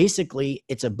 Basically,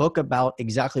 it's a book about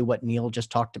exactly what Neal just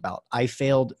talked about. I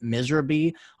failed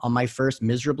miserably on my first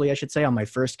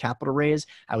capital raise.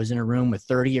 I was in a room with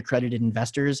 30 accredited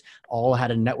investors, all had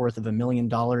a net worth of $1 million.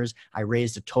 I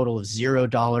raised a total of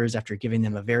 $0 after giving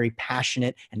them a very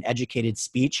passionate and educated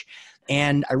speech.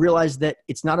 And I realized that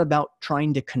it's not about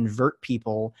trying to convert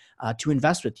people to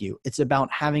invest with you. It's about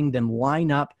having them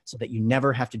line up so that you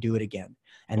never have to do it again.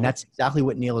 And that's exactly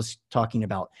what Neal is talking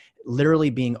about. Literally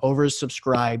being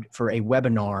oversubscribed for a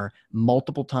webinar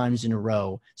multiple times in a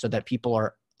row so that people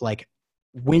are like,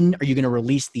 when are you going to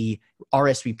release the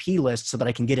RSVP list so that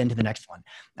I can get into the next one?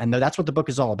 And that's what the book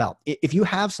is all about. If you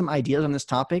have some ideas on this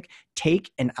topic,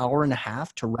 take an hour and a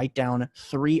half to write down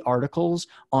 3 articles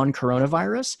on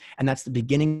coronavirus. And that's the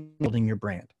beginning of building your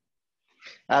brand.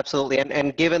 Absolutely.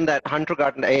 And given that Hunter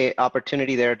got an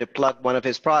opportunity there to plug one of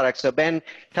his products. So Ben,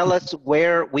 tell us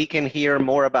where we can hear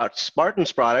more about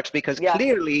Spartan's products, because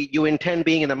clearly you intend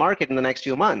being in the market in the next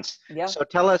few months. Yeah. So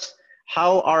tell us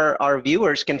how our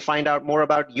viewers can find out more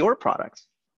about your products.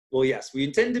 Well, yes, we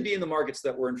intend to be in the markets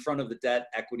that we're in front of the debt,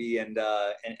 equity, and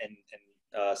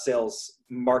sales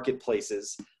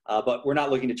marketplaces, but we're not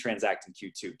looking to transact in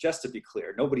Q2. Just to be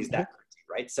clear, nobody's that crazy,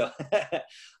 right? So,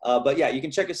 but yeah, you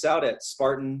can check us out at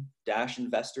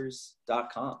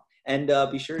Spartan-investors.com, and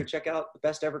be sure to check out the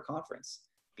Best Ever Conference.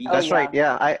 That's right.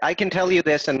 Yeah, I can tell you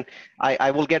this, and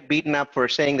I will get beaten up for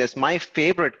saying this. My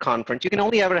favorite conference, you can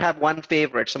only ever have one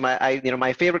favorite. So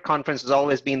my favorite conference has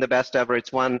always been the Best Ever.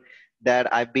 It's one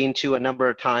that I've been to a number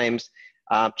of times.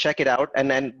 Check it out. And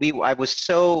then I was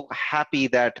so happy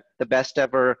that the Best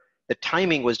Ever, the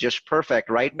timing was just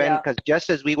perfect, right, Ben? Because just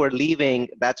as we were leaving,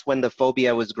 that's when the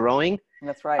phobia was growing.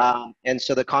 That's right. And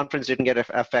so the conference didn't get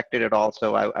affected at all.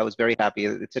 So I was very happy.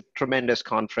 It's a tremendous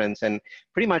conference, and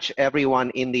pretty much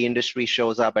everyone in the industry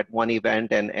shows up at one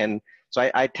event. And so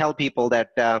I tell people that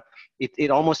it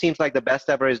almost seems like the Best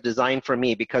Ever is designed for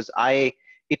me, because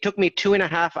it took me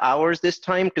 2.5 hours this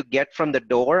time to get from the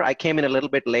door. I came in a little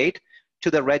bit late to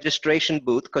the registration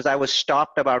booth because I was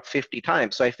stopped about 50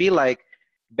 times. So I feel like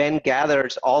Ben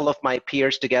gathers all of my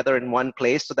peers together in one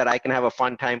place so that I can have a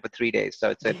fun time for 3 days. So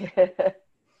it's it.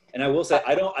 And I will say,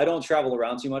 I don't travel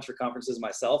around too much for conferences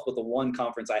myself, but the one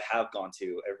conference I have gone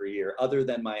to every year, other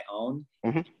than my own,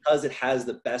 because it has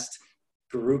the best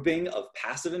grouping of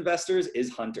passive investors,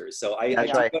 is Hunters. So I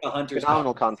go to Hunters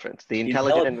phenomenal conference, the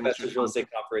Intelligent Investors Real Estate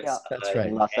Conference. That's right.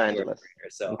 In Los Angeles.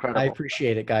 So incredible. I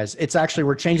appreciate it, guys. It's actually,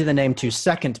 we're changing the name to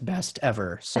Second Best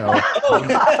Ever. So.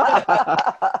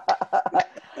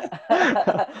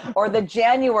 Or the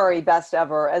January Best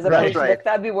Ever as opposed to the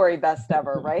February Best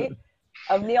Ever, right?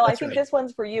 Neal, I think this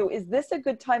one's for you. Is this a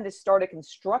good time to start a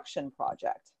construction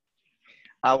project?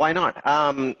 Why not?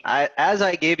 As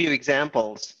I gave you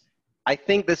examples, I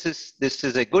think this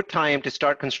is a good time to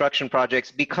start construction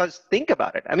projects, because think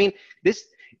about it. I mean, the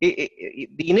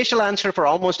initial answer for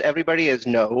almost everybody is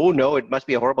no, it must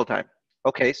be a horrible time.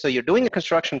 Okay, so you're doing a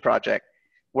construction project.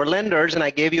 We're lenders, and I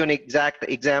gave you an exact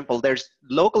example. There's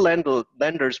local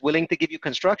lenders willing to give you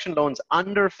construction loans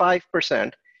under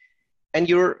 5%, and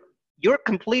you're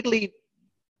completely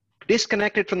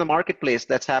disconnected from the marketplace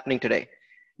that's happening today.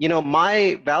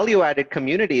 my value-added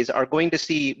communities are going to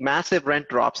see massive rent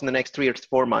drops in the next 3 or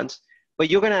 4 months, but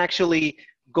you're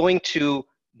going to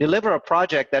deliver a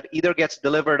project that either gets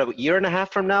delivered a year and a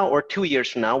half from now or 2 years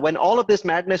from now, when all of this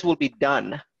madness will be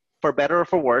done, for better or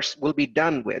for worse, will be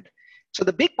done with. So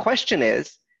the big question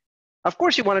is, of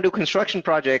course you want to do construction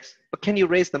projects, but can you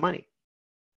raise the money?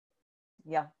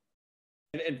 Yeah.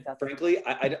 And frankly,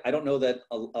 I don't know that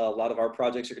a lot of our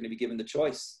projects are going to be given the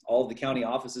choice. All of the county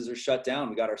offices are shut down.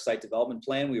 We got our site development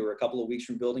plan. We were a couple of weeks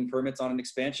from building permits on an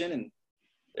expansion, and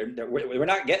we're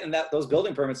not getting those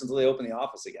building permits until they open the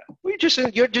office again.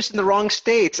 You're just in the wrong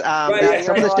states. Right, yeah.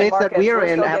 Some of the states that we are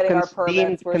in have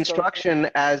deemed construction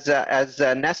as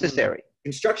necessary.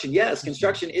 Construction, yes,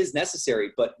 construction is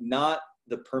necessary, but not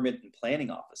the permit and planning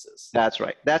offices. That's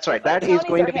right. That is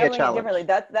going to be a challenge.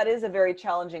 That is a very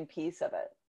challenging piece of it.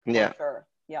 Yeah. Sure.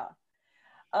 Yeah.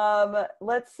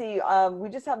 Let's see. We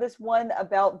just have this one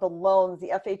about the loans, the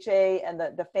FHA and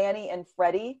the Fannie and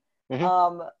Freddie.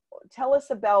 Mm-hmm. Tell us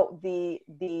about the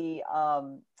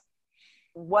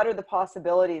what are the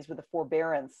possibilities with the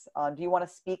forbearance? Do you want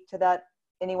to speak to that?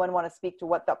 Anyone want to speak to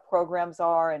what the programs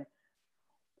are and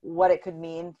what it could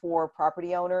mean for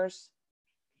property owners?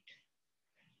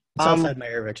 It's outside my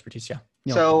area of expertise, yeah.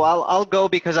 So I'll go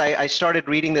because I started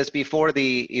reading this before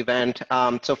the event.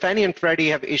 So Fannie and Freddie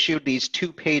have issued these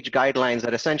 2-page guidelines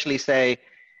that essentially say,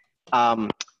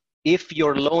 if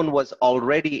your loan was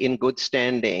already in good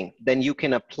standing, then you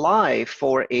can apply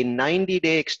for a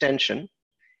 90-day extension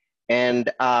and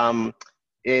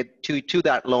to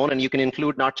that loan, and you can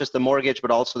include not just the mortgage, but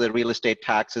also the real estate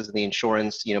taxes and the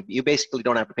insurance. You basically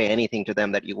don't have to pay anything to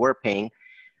them that you were paying.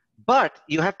 But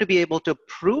you have to be able to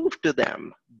prove to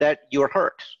them that you're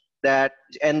hurt.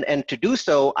 And to do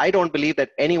so, I don't believe that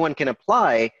anyone can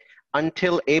apply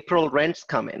until April rents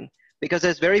come in, because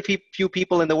there's very few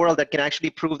people in the world that can actually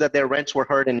prove that their rents were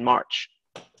hurt in March,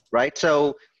 right?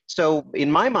 So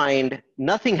in my mind,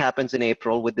 nothing happens in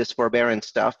April with this forbearance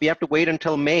stuff. We have to wait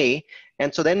until May,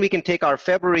 and so then we can take our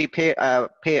February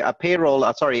our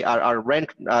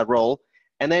rent roll,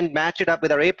 and then match it up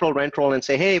with our April rent roll and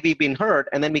say, hey, we've been hurt,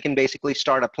 and then we can basically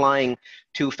start applying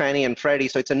to Fannie and Freddie.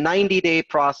 So it's a 90-day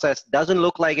process. Doesn't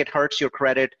look like it hurts your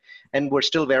credit, and we're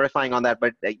still verifying on that.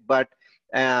 But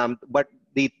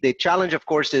the challenge, of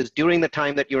course, is during the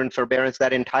time that you're in forbearance,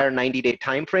 that entire 90-day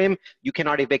time frame, you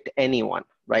cannot evict anyone,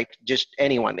 right? Just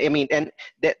anyone. I mean, and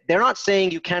they're not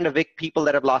saying you can't evict people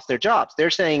that have lost their jobs. They're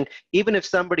saying even if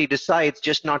somebody decides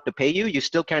just not to pay you, you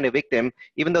still can't evict them,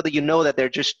 even though that they're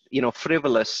just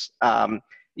frivolous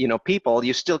people.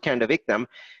 You still can't evict them.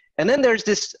 And then there's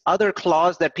this other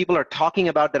clause that people are talking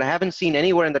about that I haven't seen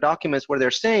anywhere in the documents, where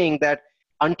they're saying that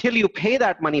until you pay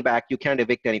that money back, you can't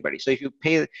evict anybody. So if you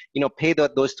pay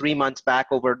those 3 months back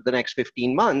over the next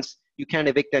 15 months, you can't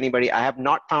evict anybody. I have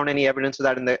not found any evidence of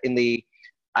that in the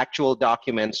actual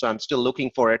document, so I'm still looking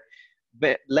for it.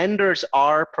 But lenders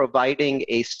are providing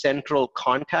a central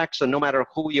contact. So no matter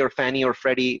who your Fannie or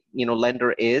Freddie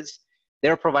lender is,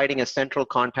 they're providing a central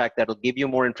contact that'll give you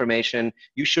more information.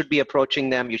 You should be approaching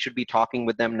them. You should be talking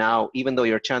with them now, even though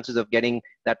your chances of getting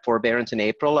that forbearance in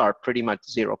April are pretty much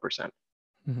 0%.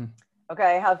 Mm-hmm.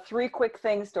 Okay, I have 3 quick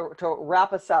things to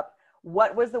wrap us up.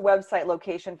 What was the website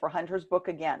location for Hunter's book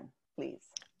again, please?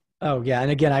 Oh, yeah. And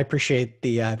again, I appreciate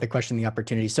the question, the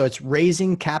opportunity. So it's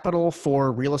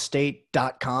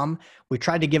raisingcapitalforrealestate.com. We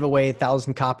tried to give away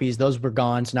 1,000 copies. Those were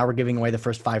gone. So now we're giving away the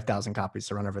first 5,000 copies.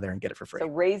 So run over there and get it for free. So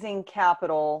raising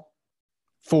capital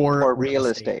for real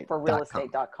estate. For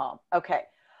realestate.com. Okay.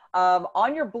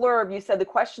 On your blurb, you said the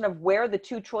question of where the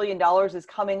 $2 trillion is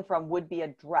coming from would be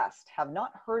addressed. Have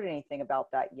not heard anything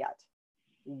about that yet.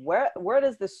 Where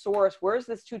does the source, where is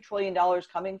this $2 trillion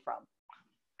coming from?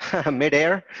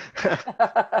 Midair.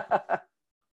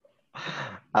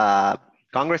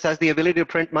 Congress has the ability to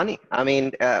print money. I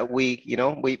mean,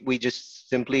 we just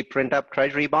simply print up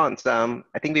treasury bonds. I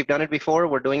think we've done it before.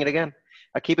 We're doing it again.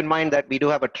 Keep in mind that we do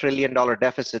have a $1 trillion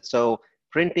deficit. So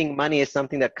printing money is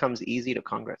something that comes easy to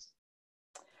Congress.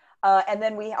 And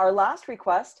then our last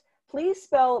request, please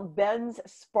spell Ben's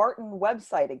Spartan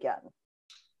website again.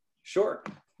 Sure.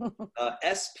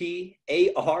 SPARTAN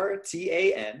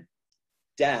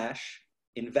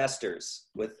 -investors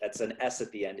that's an S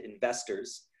at the end,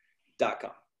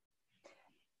 investors.com.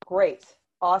 Great.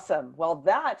 Awesome. Well,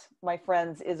 that, my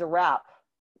friends, is a wrap.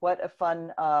 What a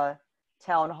fun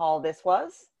town hall this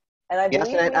was. And I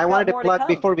believe I wanted to plug,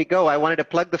 before we go, I wanted to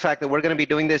plug the fact that we're going to be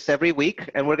doing this every week,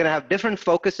 and we're going to have different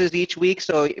focuses each week.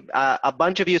 So a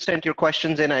bunch of you sent your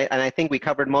questions in, and I think we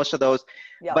covered most of those.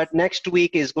 Yes. But next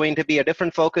week is going to be a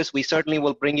different focus. We certainly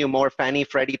will bring you more Fannie,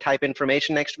 Freddie type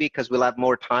information next week because we'll have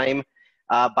more time.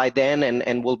 by then,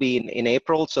 and will be in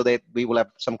April, so that we will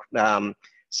have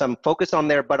some focus on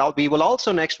there. But we will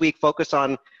also next week focus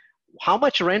on how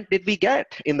much rent did we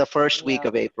get in the first week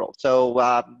of April.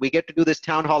 So we get to do this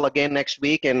town hall again next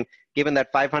week, and given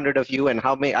that 500 of you and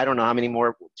I don't know how many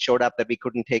more showed up that we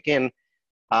couldn't take in,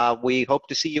 we hope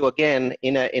to see you again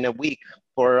in a week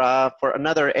for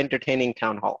another entertaining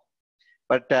town hall.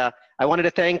 But I wanted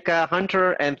to thank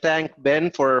Hunter and thank Ben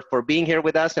for being here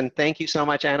with us, and thank you so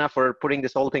much, Anna, for putting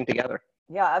this whole thing together.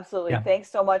 Yeah, absolutely. Yeah.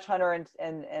 Thanks so much, Hunter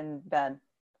and Ben.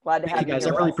 Glad to have you guys.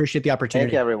 here. I really appreciate the opportunity.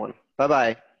 Thank you, everyone.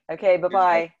 Bye-bye. Okay,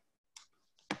 bye-bye.